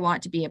 Like I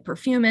want to be a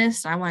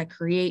perfumist. I want to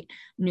create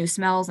new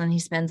smells. And he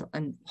spends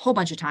a whole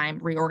bunch of time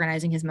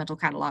reorganizing his mental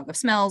catalog of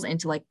smells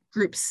into like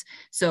groups.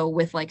 So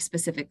with like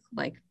specific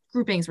like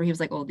groupings where he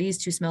was like, oh, these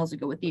two smells would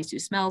go with these two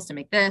smells to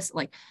make this.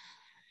 Like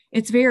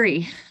it's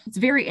very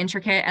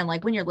intricate. And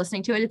like when you're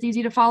listening to it, it's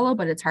easy to follow,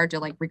 but it's hard to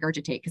like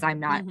regurgitate because I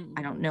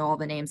don't know all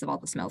the names of all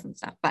the smells and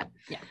stuff. But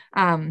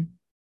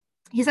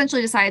he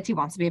essentially decides he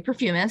wants to be a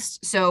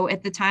perfumist. So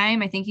at the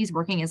time, I think he's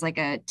working as like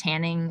a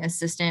tanning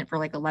assistant for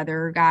like a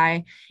leather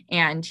guy.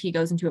 And he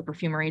goes into a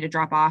perfumery to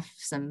drop off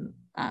some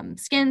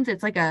skins.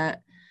 It's like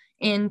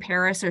in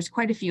Paris, there's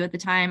quite a few at the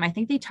time. I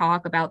think they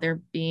talk about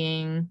there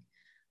being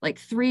like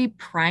 3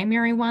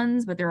 primary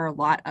ones, but there are a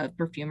lot of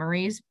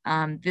perfumeries.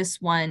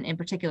 This one in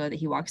particular that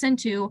he walks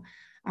into,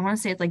 I want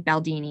to say it's like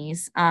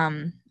Baldini's.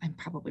 I'm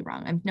probably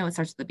wrong. I know it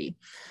starts with a B.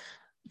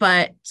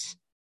 But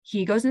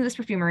he goes into this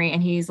perfumery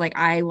and he's like,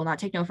 I will not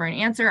take no for an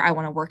answer. I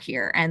want to work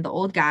here. And the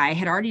old guy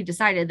had already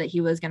decided that he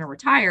was going to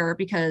retire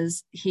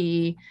because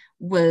he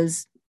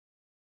was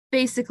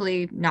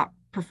basically not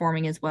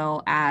performing as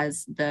well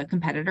as the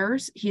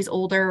competitors. He's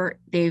older.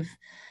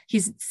 He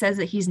says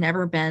that he's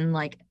never been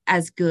like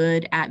as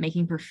good at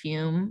making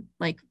perfume.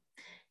 Like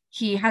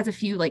he has a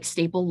few like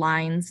staple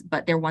lines,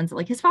 but they're ones that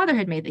like his father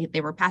had made.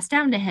 They were passed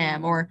down to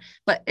him,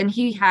 and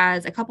he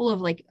has a couple of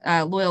like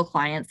loyal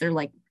clients. They're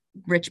like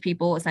rich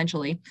people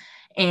essentially.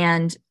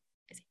 And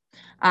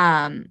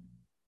um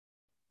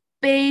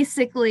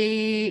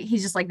basically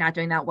he's just like not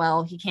doing that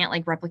well. He can't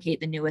like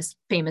replicate the newest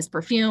famous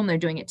perfume. They're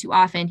doing it too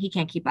often. He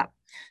can't keep up.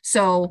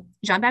 So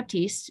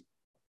Jean-Baptiste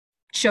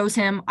shows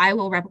him, I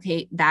will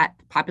replicate that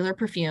popular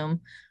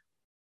perfume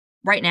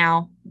right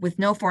now with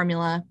no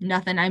formula,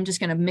 nothing. I'm just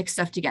going to mix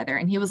stuff together.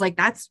 And he was like,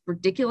 that's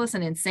ridiculous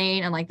and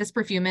insane. And like this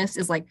perfumist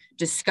is like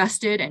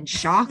disgusted and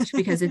shocked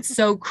because it's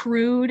so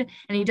crude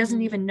and he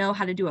doesn't even know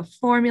how to do a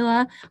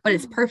formula, but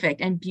it's perfect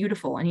and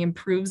beautiful. And he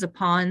improves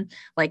upon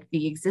like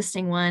the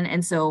existing one.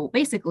 And so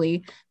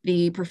basically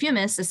the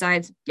perfumist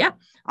decides, yeah,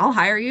 I'll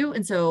hire you.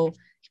 And so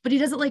but he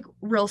does it like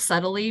real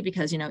subtly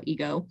because, you know,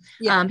 ego.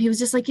 Yeah. He was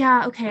just like,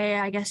 yeah, okay,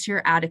 I guess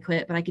you're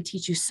adequate, but I could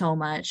teach you so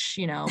much,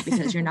 you know,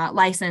 because you're not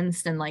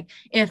licensed. And like,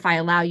 if I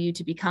allow you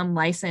to become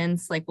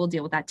licensed, like we'll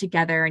deal with that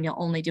together and you'll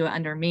only do it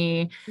under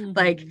me.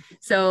 Like,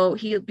 so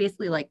he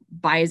basically like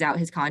buys out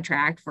his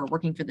contract for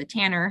working for the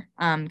Tanner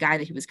guy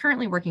that he was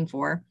currently working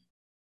for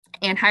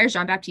and hires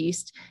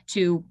Jean-Baptiste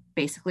to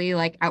basically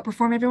like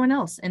outperform everyone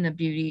else in the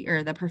beauty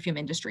or the perfume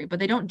industry. But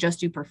they don't just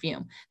do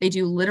perfume. They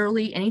do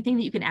literally anything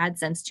that you can add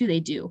scents to,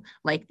 they do.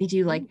 Like they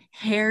do like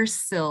hair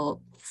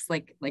silks,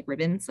 like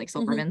ribbons, like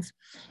silk ribbons,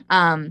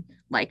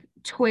 like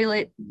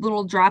toilet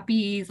little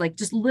droppies, like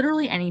just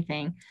literally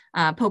anything,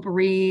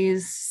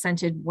 potpourris,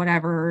 scented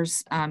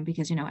whatevers,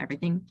 because you know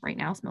everything right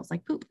now smells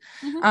like poop.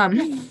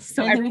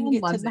 So everyone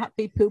loves it. Not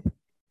be poop.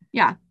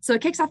 Yeah. So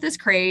it kicks off this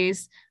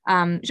craze.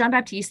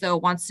 Jean-Baptiste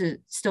though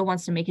still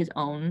wants to make his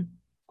own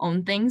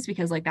things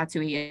because like that's who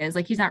he is.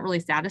 Like he's not really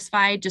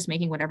satisfied just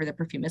making whatever the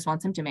perfumist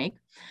wants him to make.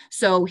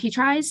 So he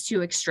tries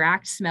to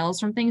extract smells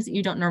from things that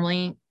you're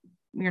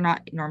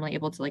not normally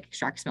able to like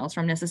extract smells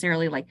from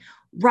necessarily, like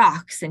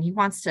rocks. And he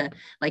wants to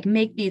like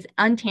make these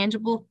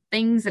untangible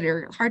things that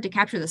are hard to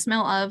capture the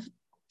smell of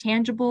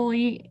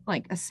tangibly,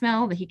 like a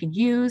smell that he can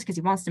use because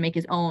he wants to make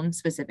his own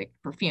specific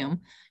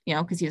perfume, you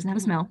know, because he doesn't have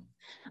a smell.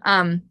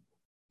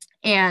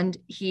 And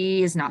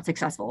he is not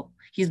successful.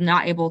 He's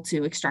not able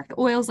to extract the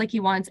oils like he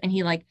wants. And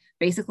he like,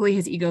 basically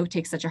his ego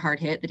takes such a hard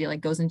hit that he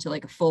like goes into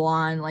like a full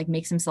on, like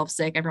makes himself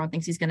sick. Everyone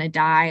thinks he's going to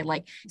die.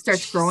 Like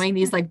starts growing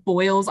these like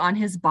boils on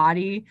his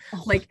body.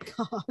 Like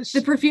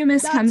the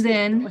perfumist comes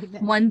in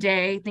one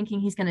day thinking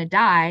he's going to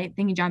die,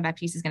 thinking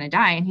Jean-Baptiste is going to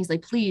die. And he's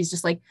like, please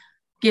just like,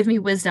 give me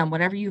wisdom,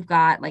 whatever you've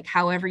got, like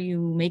however you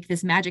make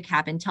this magic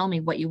happen, tell me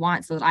what you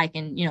want so that I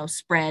can, you know,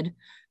 spread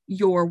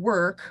your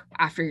work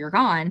after you're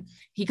gone.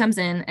 He comes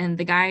in and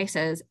the guy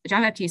says,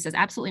 Jean-Baptiste says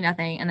absolutely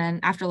nothing. And then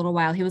after a little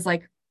while, he was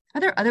like,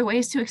 are there other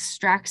ways to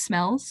extract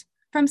smells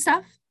from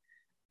stuff?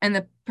 And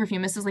the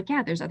perfumist is like,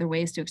 yeah, there's other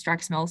ways to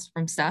extract smells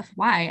from stuff.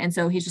 Why? And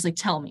so he's just like,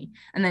 tell me.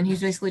 And then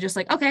he's basically just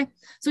like, okay.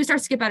 So he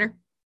starts to get better.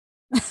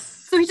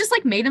 So he just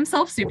like made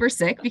himself super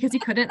sick because he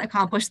couldn't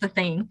accomplish the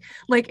thing.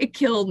 Like it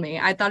killed me.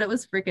 I thought it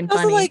was freaking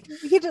funny. Also, like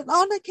he did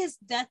on like his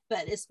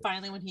deathbed is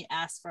finally when he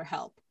asked for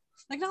help.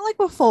 Like not like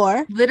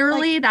before.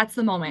 Literally, like, that's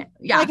the moment.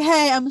 Yeah. Like,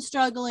 hey, I'm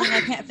struggling.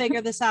 I can't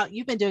figure this out.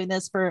 You've been doing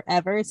this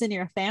forever. It's in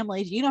your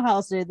family. You know how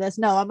else to do this.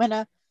 No, I'm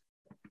gonna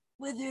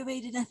wither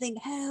away to nothing.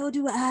 How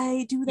do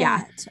I do that?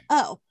 Yeah.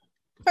 Oh,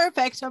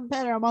 perfect. I'm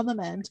better. I'm on the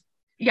mend.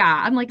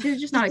 Yeah, I'm like, did it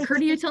just not occur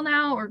to you till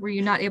now, or were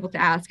you not able to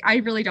ask? I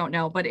really don't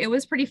know, but it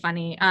was pretty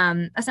funny.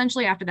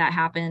 Essentially after that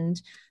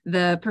happened,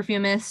 the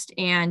perfumist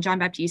and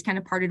Jean-Baptiste kind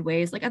of parted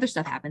ways. Like other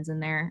stuff happens in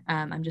there.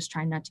 I'm just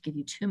trying not to give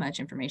you too much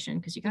information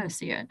because you got to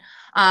see it.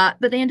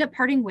 But they end up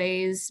parting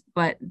ways.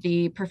 But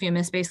the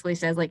perfumist basically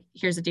says, like,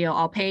 here's the deal.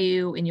 I'll pay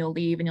you and you'll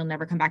leave and you'll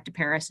never come back to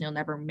Paris and you'll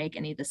never make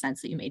any of the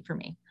scents that you made for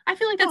me. I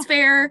feel like that's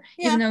fair,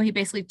 even though he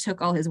basically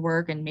took all his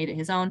work and made it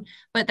his own.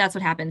 But that's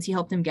what happens. He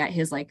helped him get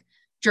his like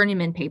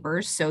journeyman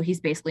papers, so he's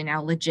basically now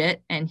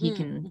legit and he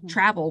can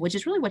travel, which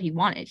is really what he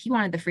wanted. He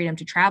wanted the freedom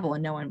to travel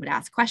and no one would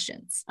ask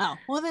questions. Oh,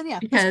 well then, yeah,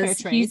 because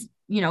he's,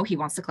 you know, he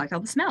wants to collect all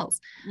the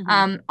smells.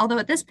 Although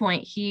at this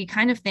point he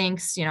kind of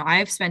thinks, you know,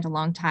 I've spent a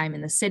long time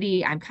in the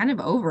city, I'm kind of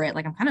over it,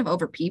 like I'm kind of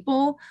over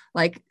people,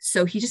 like,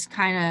 so he just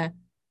kind of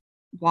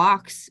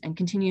walks and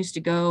continues to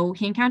go.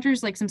 He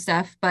encounters like some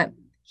stuff, but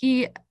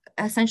he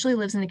essentially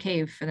lives in a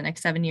cave for the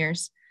next 7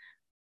 years,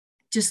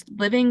 just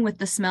living with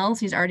the smells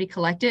he's already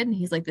collected. And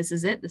he's like, this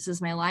is it. This is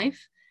my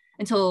life.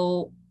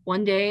 Until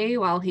one day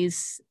while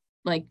he's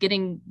like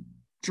getting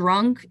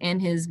drunk in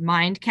his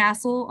mind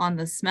castle on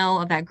the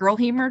smell of that girl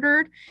he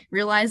murdered,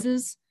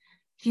 realizes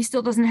he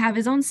still doesn't have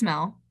his own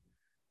smell,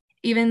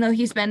 even though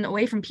he's been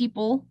away from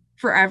people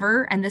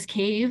forever. And this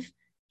cave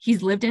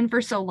he's lived in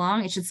for so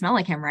long, it should smell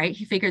like him, right?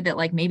 He figured that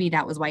like maybe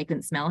that was why he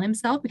couldn't smell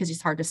himself, because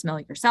it's hard to smell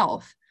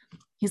yourself.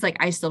 He's like,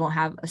 I still don't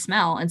have a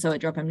smell. And so it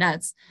drove him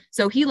nuts.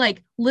 So he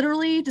like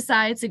literally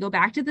decides to go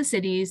back to the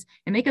cities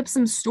and make up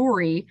some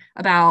story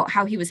about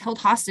how he was held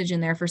hostage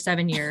in there for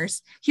 7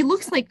 years. He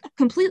looks like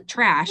complete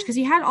trash because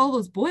he had all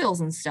those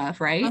boils and stuff,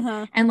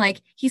 right? And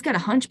like he's got a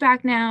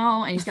hunchback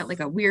now and he's got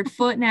like a weird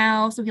foot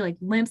now. So he like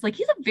limps, like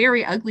he's a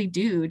very ugly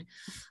dude.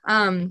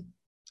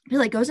 he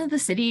like goes into the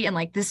city, and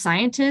like this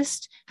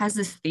scientist has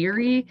this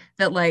theory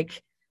that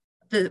like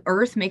the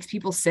earth makes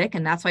people sick,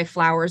 and that's why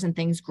flowers and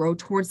things grow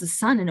towards the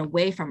sun and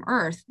away from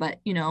earth. But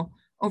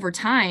over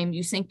time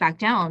you sink back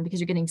down because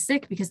you're getting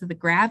sick because of the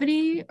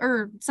gravity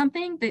or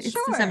something. It's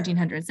the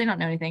 1700s. They don't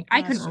know anything.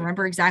 I couldn't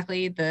remember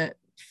exactly the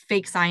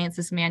fake science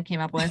this man came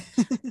up with,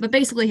 but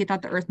basically he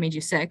thought the earth made you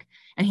sick,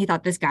 and he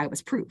thought this guy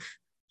was proof.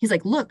 He's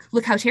like, look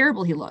how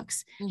terrible he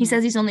looks. He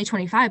says he's only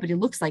 25, but he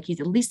looks like he's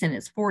at least in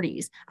his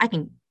 40s. I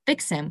can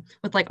fix him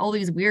with like all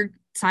these weird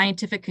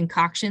scientific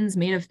concoctions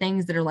made of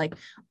things that are like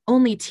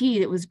only tea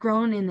that was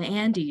grown in the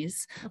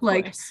Andes.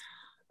 Like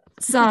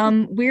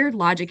some weird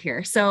logic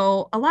here.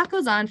 So a lot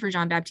goes on for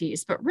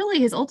Jean-Baptiste, but really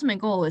his ultimate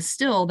goal is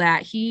still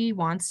that he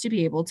wants to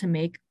be able to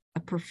make a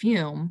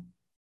perfume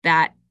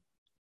that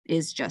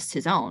is just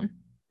his own.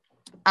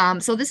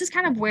 So this is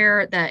kind of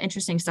where the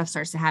interesting stuff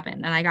starts to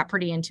happen, and I got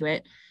pretty into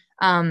it.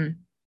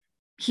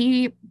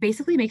 He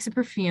basically makes a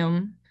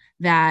perfume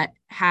that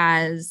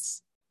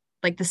has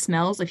like the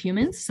smells of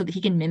humans so that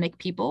he can mimic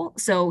people.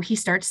 So he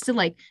starts to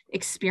like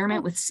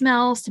experiment with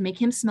smells to make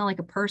him smell like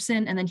a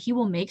person. And then he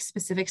will make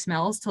specific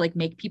smells to like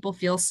make people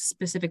feel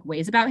specific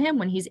ways about him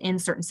when he's in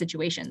certain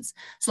situations.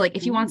 So like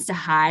if he wants to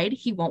hide,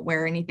 he won't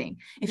wear anything.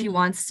 If he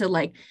wants to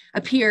like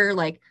appear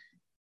like,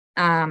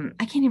 I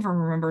can't even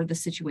remember the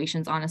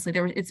situations, honestly.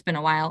 It's been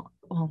a while.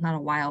 Well, not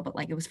a while, but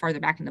like it was farther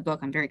back in the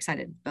book. I'm very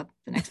excited about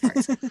the next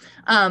parts.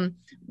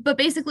 But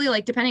basically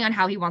like depending on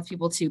how he wants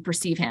people to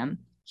perceive him,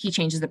 he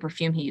changes the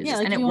perfume he uses. Yeah,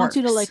 like and if it he works. wants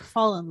you to like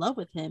fall in love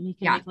with him, he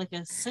can make like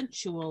a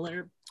sensual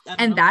or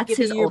and that's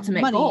his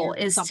ultimate goal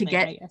is to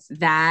get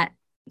that,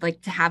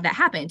 like to have that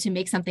happen, to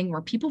make something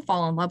where people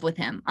fall in love with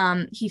him.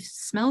 He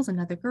smells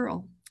another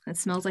girl that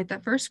smells like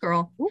that first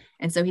girl. Ooh.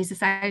 And so he's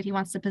decided he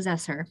wants to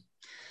possess her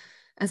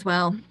as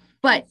well,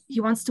 but he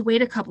wants to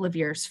wait a couple of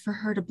years for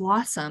her to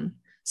blossom.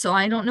 So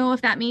I don't know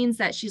if that means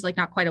that she's like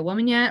not quite a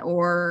woman yet,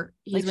 or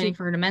he's like waiting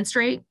for her to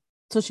menstruate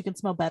so she can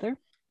smell better.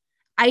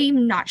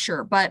 I'm not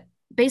sure, but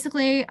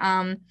basically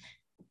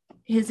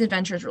his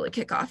adventures really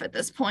kick off at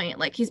this point.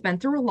 Like he's been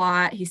through a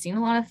lot, he's seen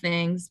a lot of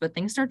things, but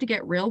things start to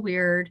get real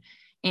weird,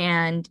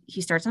 and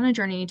he starts on a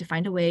journey to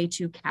find a way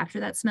to capture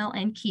that smell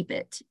and keep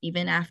it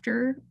even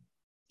after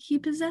he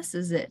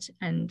possesses it.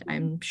 And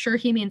I'm sure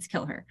he means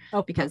kill her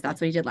because that's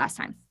what he did last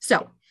time.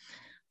 So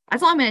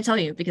that's all I'm going to tell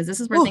you, because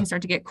this is where things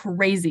start to get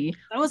crazy.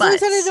 I was so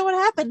excited to know what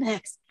happened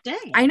next.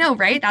 Dang. I know,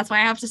 right? That's why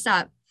I have to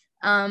stop.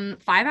 5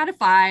 out of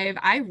 5.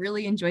 I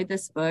really enjoyed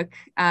this book.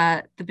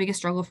 The biggest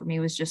struggle for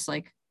me was just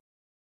like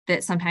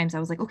that sometimes I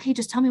was like, okay,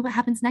 just tell me what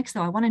happens next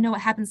though. I want to know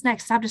what happens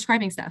next. Stop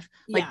describing stuff.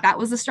 Like that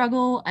was the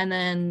struggle. And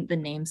then the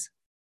names,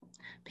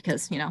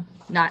 because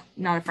not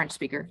a French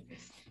speaker.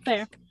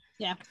 Fair.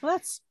 Yeah.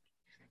 Well,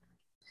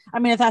 I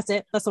mean, if that's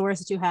it, that's the worst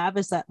that you have,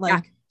 is that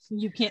like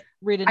you can't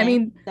read it. I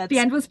mean, the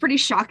end was pretty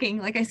shocking.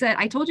 Like I said,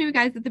 I told you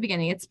guys at the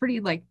beginning, it's pretty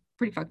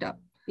fucked up.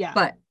 Yeah.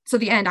 But so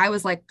the end, I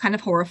was like kind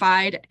of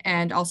horrified.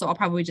 And also I'll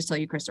probably just tell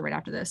you, Krista, right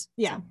after this.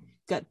 Yeah. So.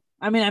 Good.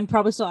 I mean, I'm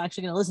probably still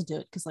actually going to listen to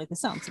it because like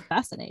this sounds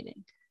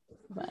fascinating.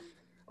 But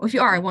well, if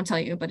you are, I won't tell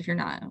you. But if you're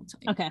not, I won't tell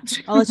you. Okay.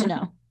 I'll let you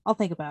know. I'll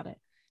think about it.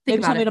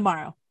 Maybe tell me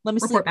tomorrow. Let me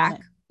report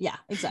back. Yeah,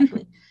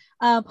 exactly.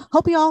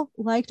 Hope you all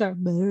liked our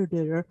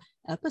murder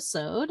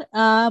episode.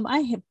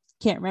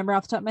 Can't remember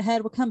off the top of my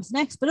head what comes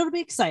next, but it'll be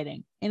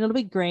exciting and it'll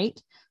be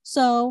great.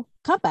 So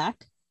come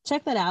back,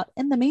 check that out.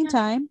 In the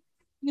meantime,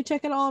 you can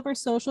check out all of our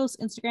socials.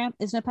 Instagram,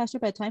 Isn't It Past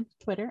Your Bedtime?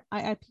 Twitter,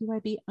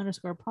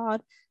 IIPYB_pod.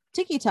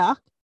 TikTok,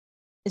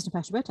 Isn't It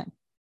Past Your Bedtime?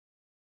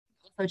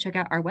 Also check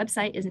out our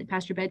website,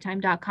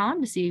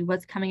 isn'titpastyourbedtime.com, to see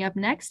what's coming up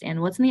next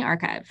and what's in the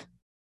archive.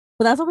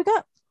 Well, that's all we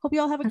got. Hope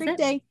you all have a great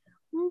day.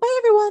 Bye,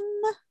 everyone.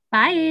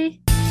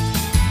 Bye.